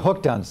on. They're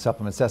hooked on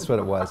supplements. That's what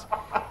it was.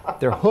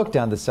 They're hooked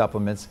on the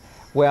supplements.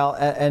 Well,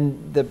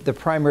 and the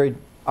primary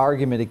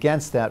argument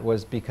against that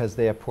was because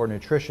they have poor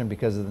nutrition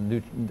because of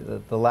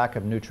the lack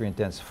of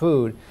nutrient-dense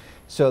food.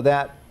 So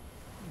that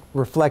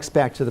reflects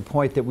back to the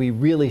point that we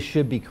really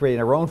should be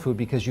creating our own food,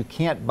 because you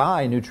can't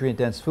buy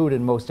nutrient-dense food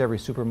in most every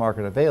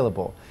supermarket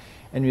available.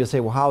 And you'll say,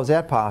 well, how is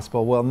that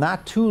possible? Well,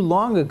 not too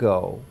long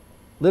ago,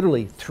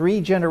 literally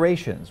 3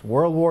 generations,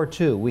 World War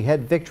II, we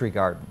had Victory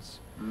Gardens.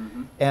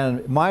 Mm-hmm.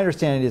 And my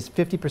understanding is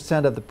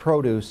 50% of the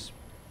produce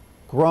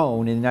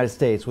grown in the United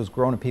States was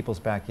grown in people's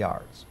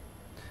backyards.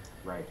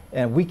 Right.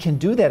 And we can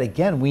do that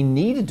again. We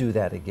need to do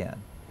that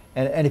again.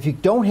 And if you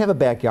don't have a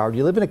backyard,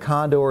 you live in a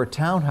condo or a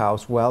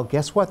townhouse, well,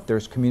 guess what?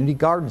 There's community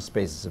garden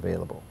spaces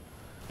available.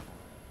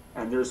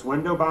 And there's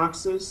window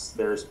boxes,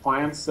 there's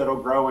plants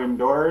that'll grow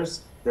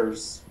indoors,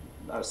 there's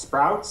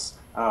sprouts.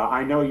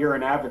 I know you're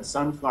an avid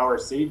sunflower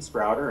seed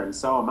sprouter, and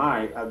so am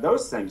I.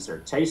 Those things are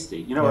tasty.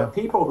 You know,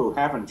 people who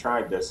haven't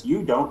tried this,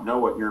 you don't know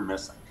what you're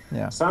missing.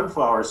 Yeah.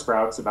 Sunflower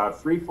sprouts,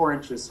 about 3-4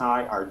 inches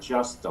high, are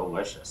just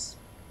delicious.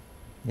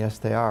 Yes,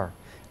 they are.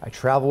 I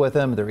travel with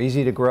them. They're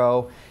easy to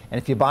grow. And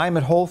if you buy them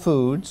at Whole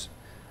Foods,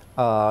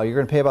 you're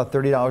going to pay about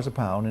 $30 a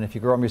pound. And if you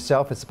grow them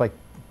yourself, it's like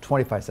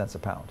 25 cents a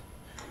pound.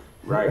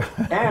 Right.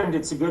 And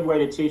it's a good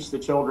way to teach the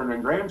children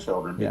and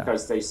grandchildren,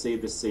 because they see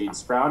the seed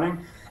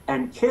sprouting.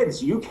 And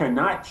kids, you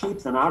cannot keep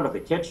them out of the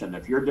kitchen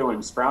if you're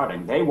doing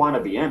sprouting. They want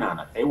to be in on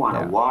it. They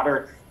want to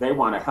water. They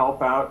want to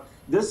help out.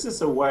 This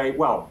is a way,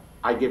 well,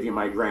 I give you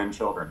my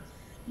grandchildren.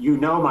 You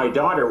know, my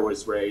daughter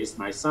was raised,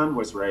 my son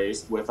was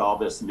raised with all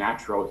this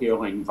natural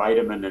healing,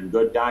 vitamin and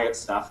good diet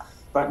stuff.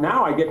 But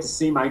now I get to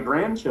see my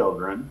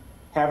grandchildren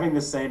having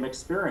the same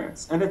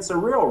experience. And it's a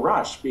real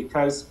rush,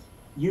 because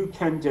you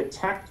can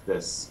detect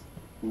this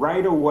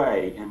right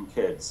away in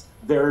kids.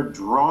 They're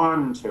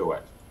drawn to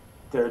it.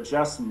 They're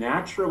just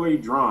naturally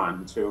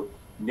drawn to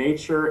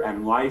nature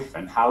and life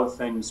and how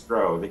things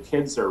grow. The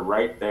kids are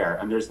right there.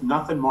 And there's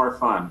nothing more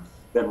fun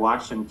than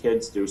watching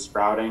kids do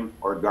sprouting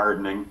or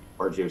gardening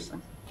or juicing.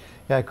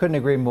 Yeah, I couldn't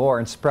agree more.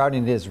 And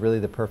sprouting is really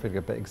the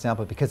perfect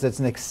example, because it's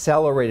an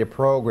accelerated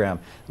program.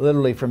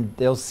 Literally,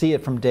 they'll see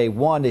it from day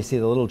 1. They see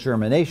the little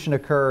germination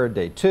occur,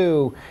 day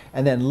 2,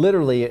 and then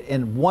literally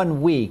in 1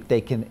 week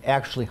they can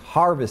actually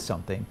harvest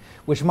something,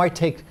 which might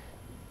take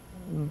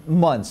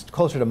months,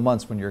 closer to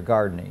months when you're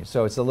gardening.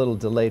 So it's a little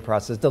delayed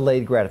process,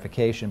 delayed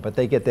gratification, but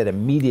they get that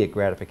immediate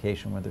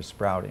gratification when they're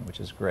sprouting, which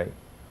is great.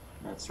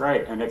 That's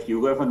right. And if you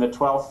live on the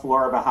 12th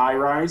floor of a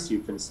high-rise, you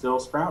can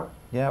still sprout.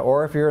 Yeah,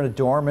 or if you're in a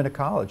dorm in a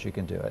college, you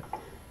can do it.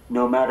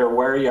 No matter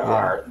where you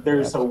are,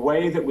 there's a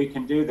way that we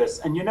can do this.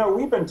 And you know,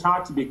 we've been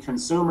taught to be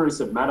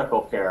consumers of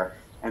medical care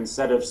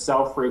instead of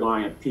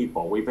self-reliant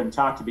people. We've been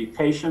taught to be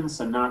patients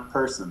and not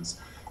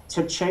persons.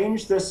 To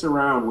change this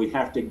around, we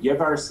have to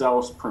give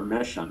ourselves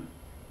permission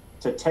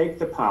to take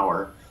the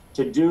power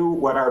to do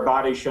what our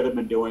body should have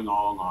been doing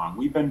all along.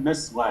 We've been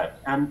misled.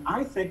 And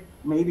I think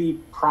maybe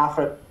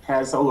profit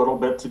has a little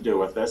bit to do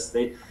with this.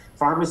 The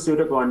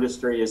pharmaceutical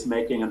industry is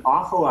making an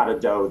awful lot of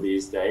dough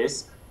these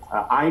days.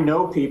 I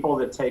know people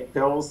that take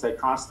pills that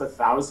cost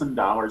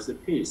 $1,000 a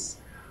piece.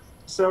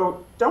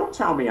 So don't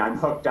tell me I'm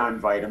hooked on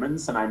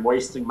vitamins and I'm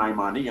wasting my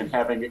money and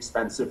having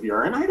expensive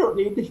urine. I don't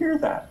need to hear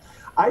that.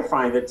 I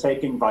find that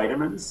taking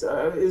vitamins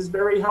is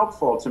very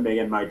helpful to me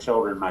and my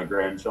children, my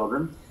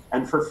grandchildren.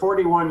 And for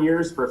 41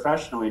 years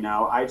professionally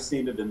now, I've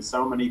seen it in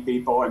so many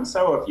people, and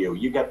so have you.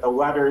 You get the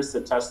letters,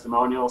 the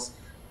testimonials,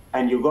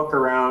 and you look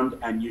around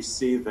and you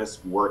see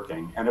this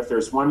working. And if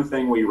there's one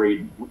thing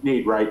we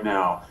need right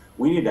now,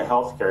 we need a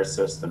healthcare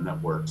system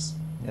that works.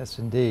 Yes,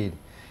 indeed.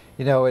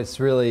 You know, it's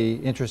really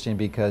interesting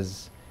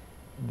because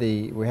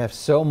we have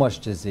so much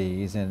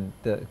disease, and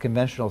the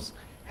conventional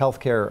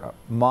healthcare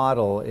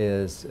model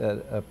is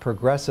a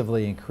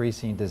progressively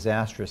increasing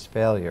disastrous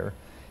failure.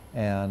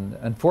 And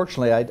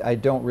unfortunately, I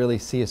don't really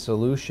see a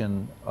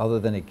solution other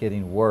than it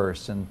getting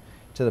worse, and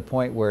to the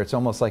point where it's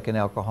almost like an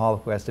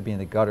alcoholic who has to be in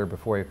the gutter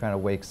before he kind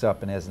of wakes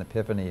up and has an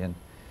epiphany, and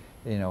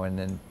you know, and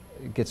then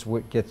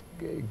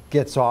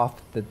gets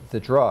off the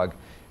drug.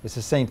 It's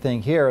the same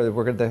thing here.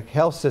 The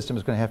health system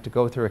is going to have to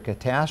go through a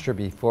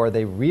catastrophe before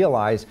they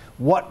realize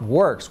what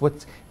works,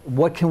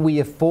 what can we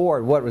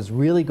afford, what was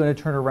really going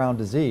to turn around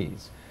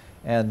disease.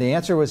 And the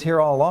answer was here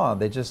all along.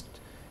 They just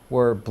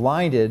were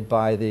blinded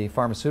by the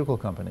pharmaceutical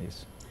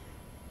companies.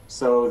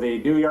 So the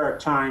New York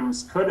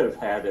Times could have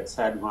had its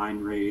headline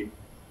read,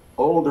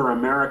 "Older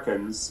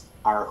Americans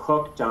are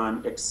hooked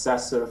on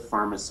excessive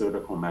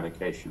pharmaceutical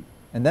medication."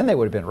 And then they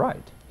would have been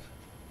right.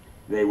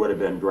 They would have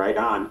been right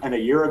on. And a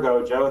year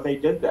ago, Joe, they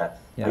did that.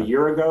 Yeah. A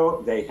year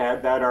ago, they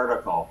had that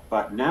article.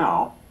 But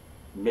now,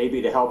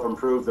 maybe to help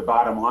improve the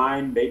bottom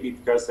line, maybe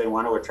because they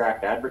want to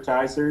attract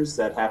advertisers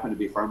that happen to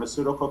be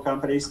pharmaceutical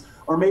companies,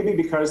 or maybe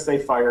because they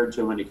fired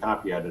too many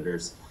copy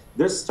editors.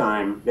 This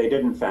time, they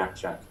didn't fact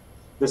check.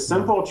 The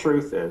simple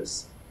truth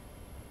is,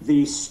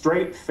 the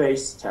straight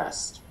face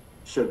test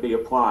should be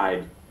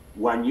applied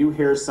when you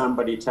hear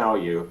somebody tell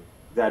you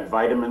that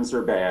vitamins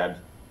are bad,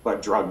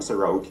 but drugs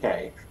are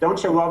okay.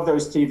 Don't you love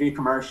those TV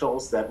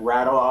commercials that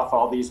rattle off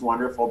all these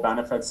wonderful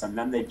benefits, and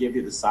then they give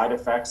you the side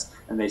effects,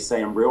 and they say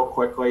them real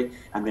quickly,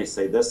 and they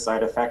say this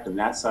side effect and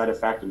that side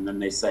effect, and then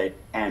they say,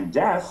 and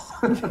death.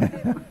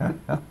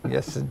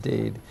 Yes,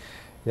 indeed.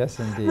 Yes,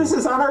 indeed. This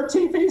is on our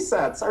TV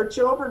sets. Our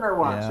children are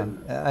watching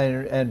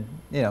this. And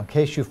you know, in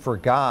case you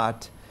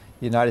forgot,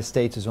 the United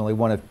States is only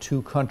one of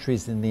 2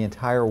 countries in the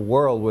entire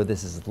world where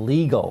this is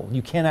legal.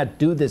 You cannot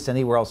do this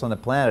anywhere else on the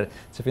planet,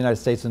 except the United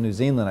States and New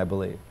Zealand, I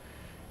believe.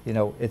 You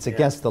know, it's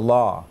against the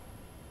law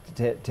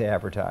to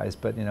advertise,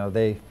 but you know,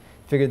 they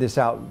figured this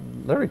out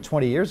literally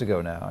 20 years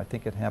ago now. I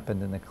think it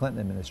happened in the Clinton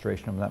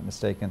administration, if I'm not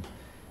mistaken,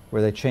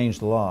 where they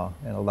changed the law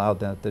and allowed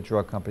the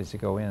drug companies to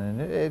go in.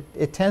 And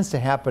it tends to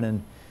happen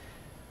in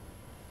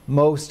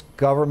most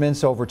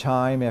governments over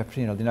time. After,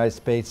 you know, the United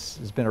States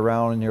has been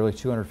around nearly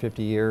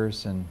 250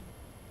 years, and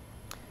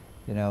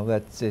you know,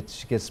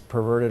 it gets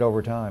perverted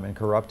over time and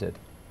corrupted.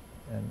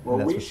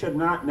 Well, we should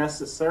not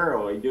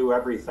necessarily do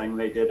everything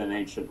they did in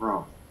ancient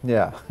Rome.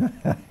 Yeah.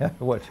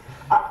 What?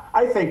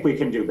 I think we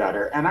can do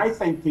better, and I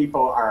think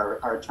people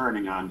are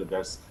turning on to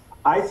this.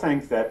 I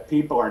think that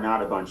people are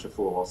not a bunch of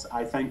fools.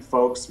 I think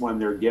folks, when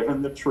they're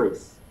given the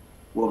truth,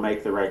 will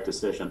make the right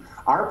decision.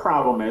 Our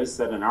problem is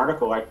that an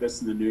article like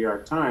this in the New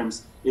York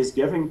Times is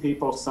giving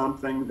people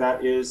something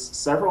that is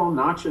several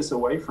notches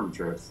away from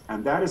truth,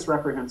 and that is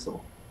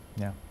reprehensible.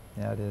 Yeah,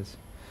 yeah, it is.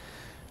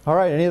 All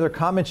right, any other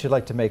comments you'd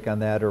like to make on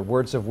that, or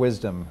words of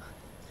wisdom?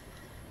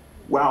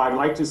 Well, I'd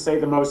like to say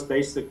the most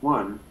basic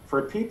one.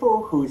 For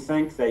people who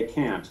think they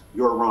can't,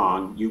 you're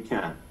wrong, you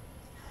can.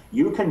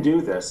 You can do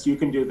this. You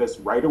can do this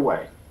right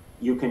away.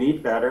 You can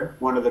eat better.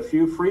 One of the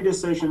few free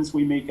decisions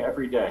we make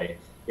every day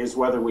is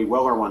whether we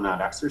will or will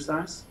not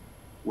exercise,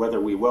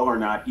 whether we will or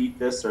not eat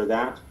this or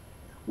that,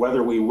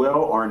 whether we will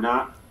or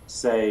not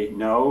say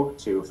no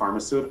to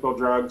pharmaceutical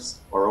drugs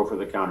or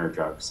over-the-counter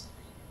drugs.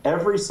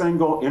 Every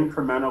single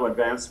incremental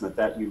advancement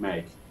that you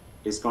make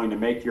is going to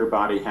make your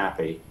body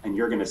happy, and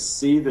you're going to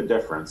see the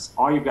difference.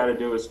 All you've got to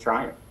do is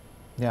try it.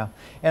 Yeah,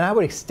 and I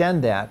would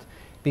extend that,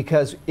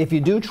 because if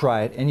you do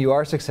try it and you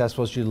are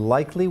successful, as you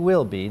likely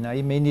will be, now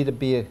you may need to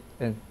be a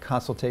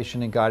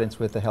consultation and guidance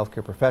with a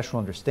healthcare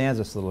professional who understands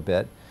this a little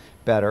bit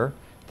better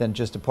than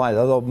just applying it.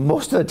 Although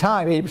most of the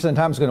time, 80% of the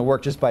time, it's going to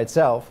work just by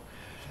itself.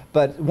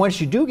 But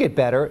once you do get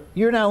better,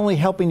 you're not only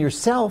helping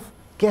yourself,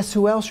 guess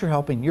who else you're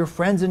helping? Your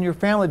friends and your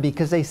family,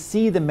 because they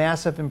see the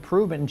massive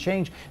improvement and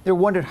change. They're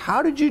wondering,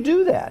 how did you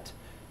do that?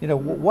 You know,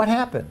 what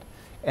happened?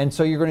 And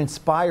so you're going to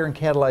inspire and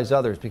catalyze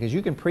others, because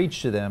you can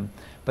preach to them,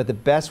 but the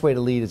best way to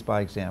lead is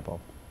by example.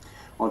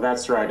 Well,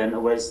 that's right. And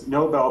it was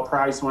Nobel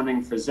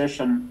Prize-winning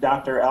physician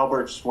Dr.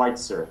 Albert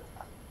Schweitzer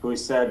who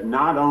said,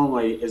 not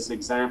only is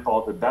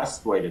example the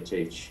best way to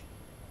teach,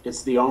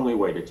 it's the only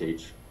way to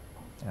teach.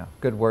 Yeah,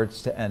 good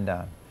words to end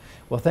on.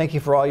 Well, thank you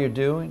for all you're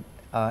doing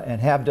and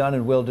have done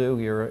and will do.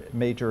 You're a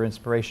major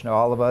inspiration to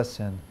all of us,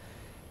 and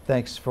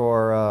thanks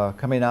for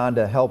coming on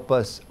to help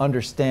us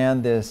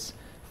understand this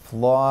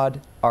flawed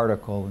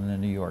article in the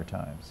New York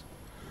Times.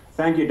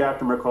 Thank you,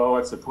 Dr. McCullough.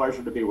 It's a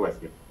pleasure to be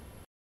with you.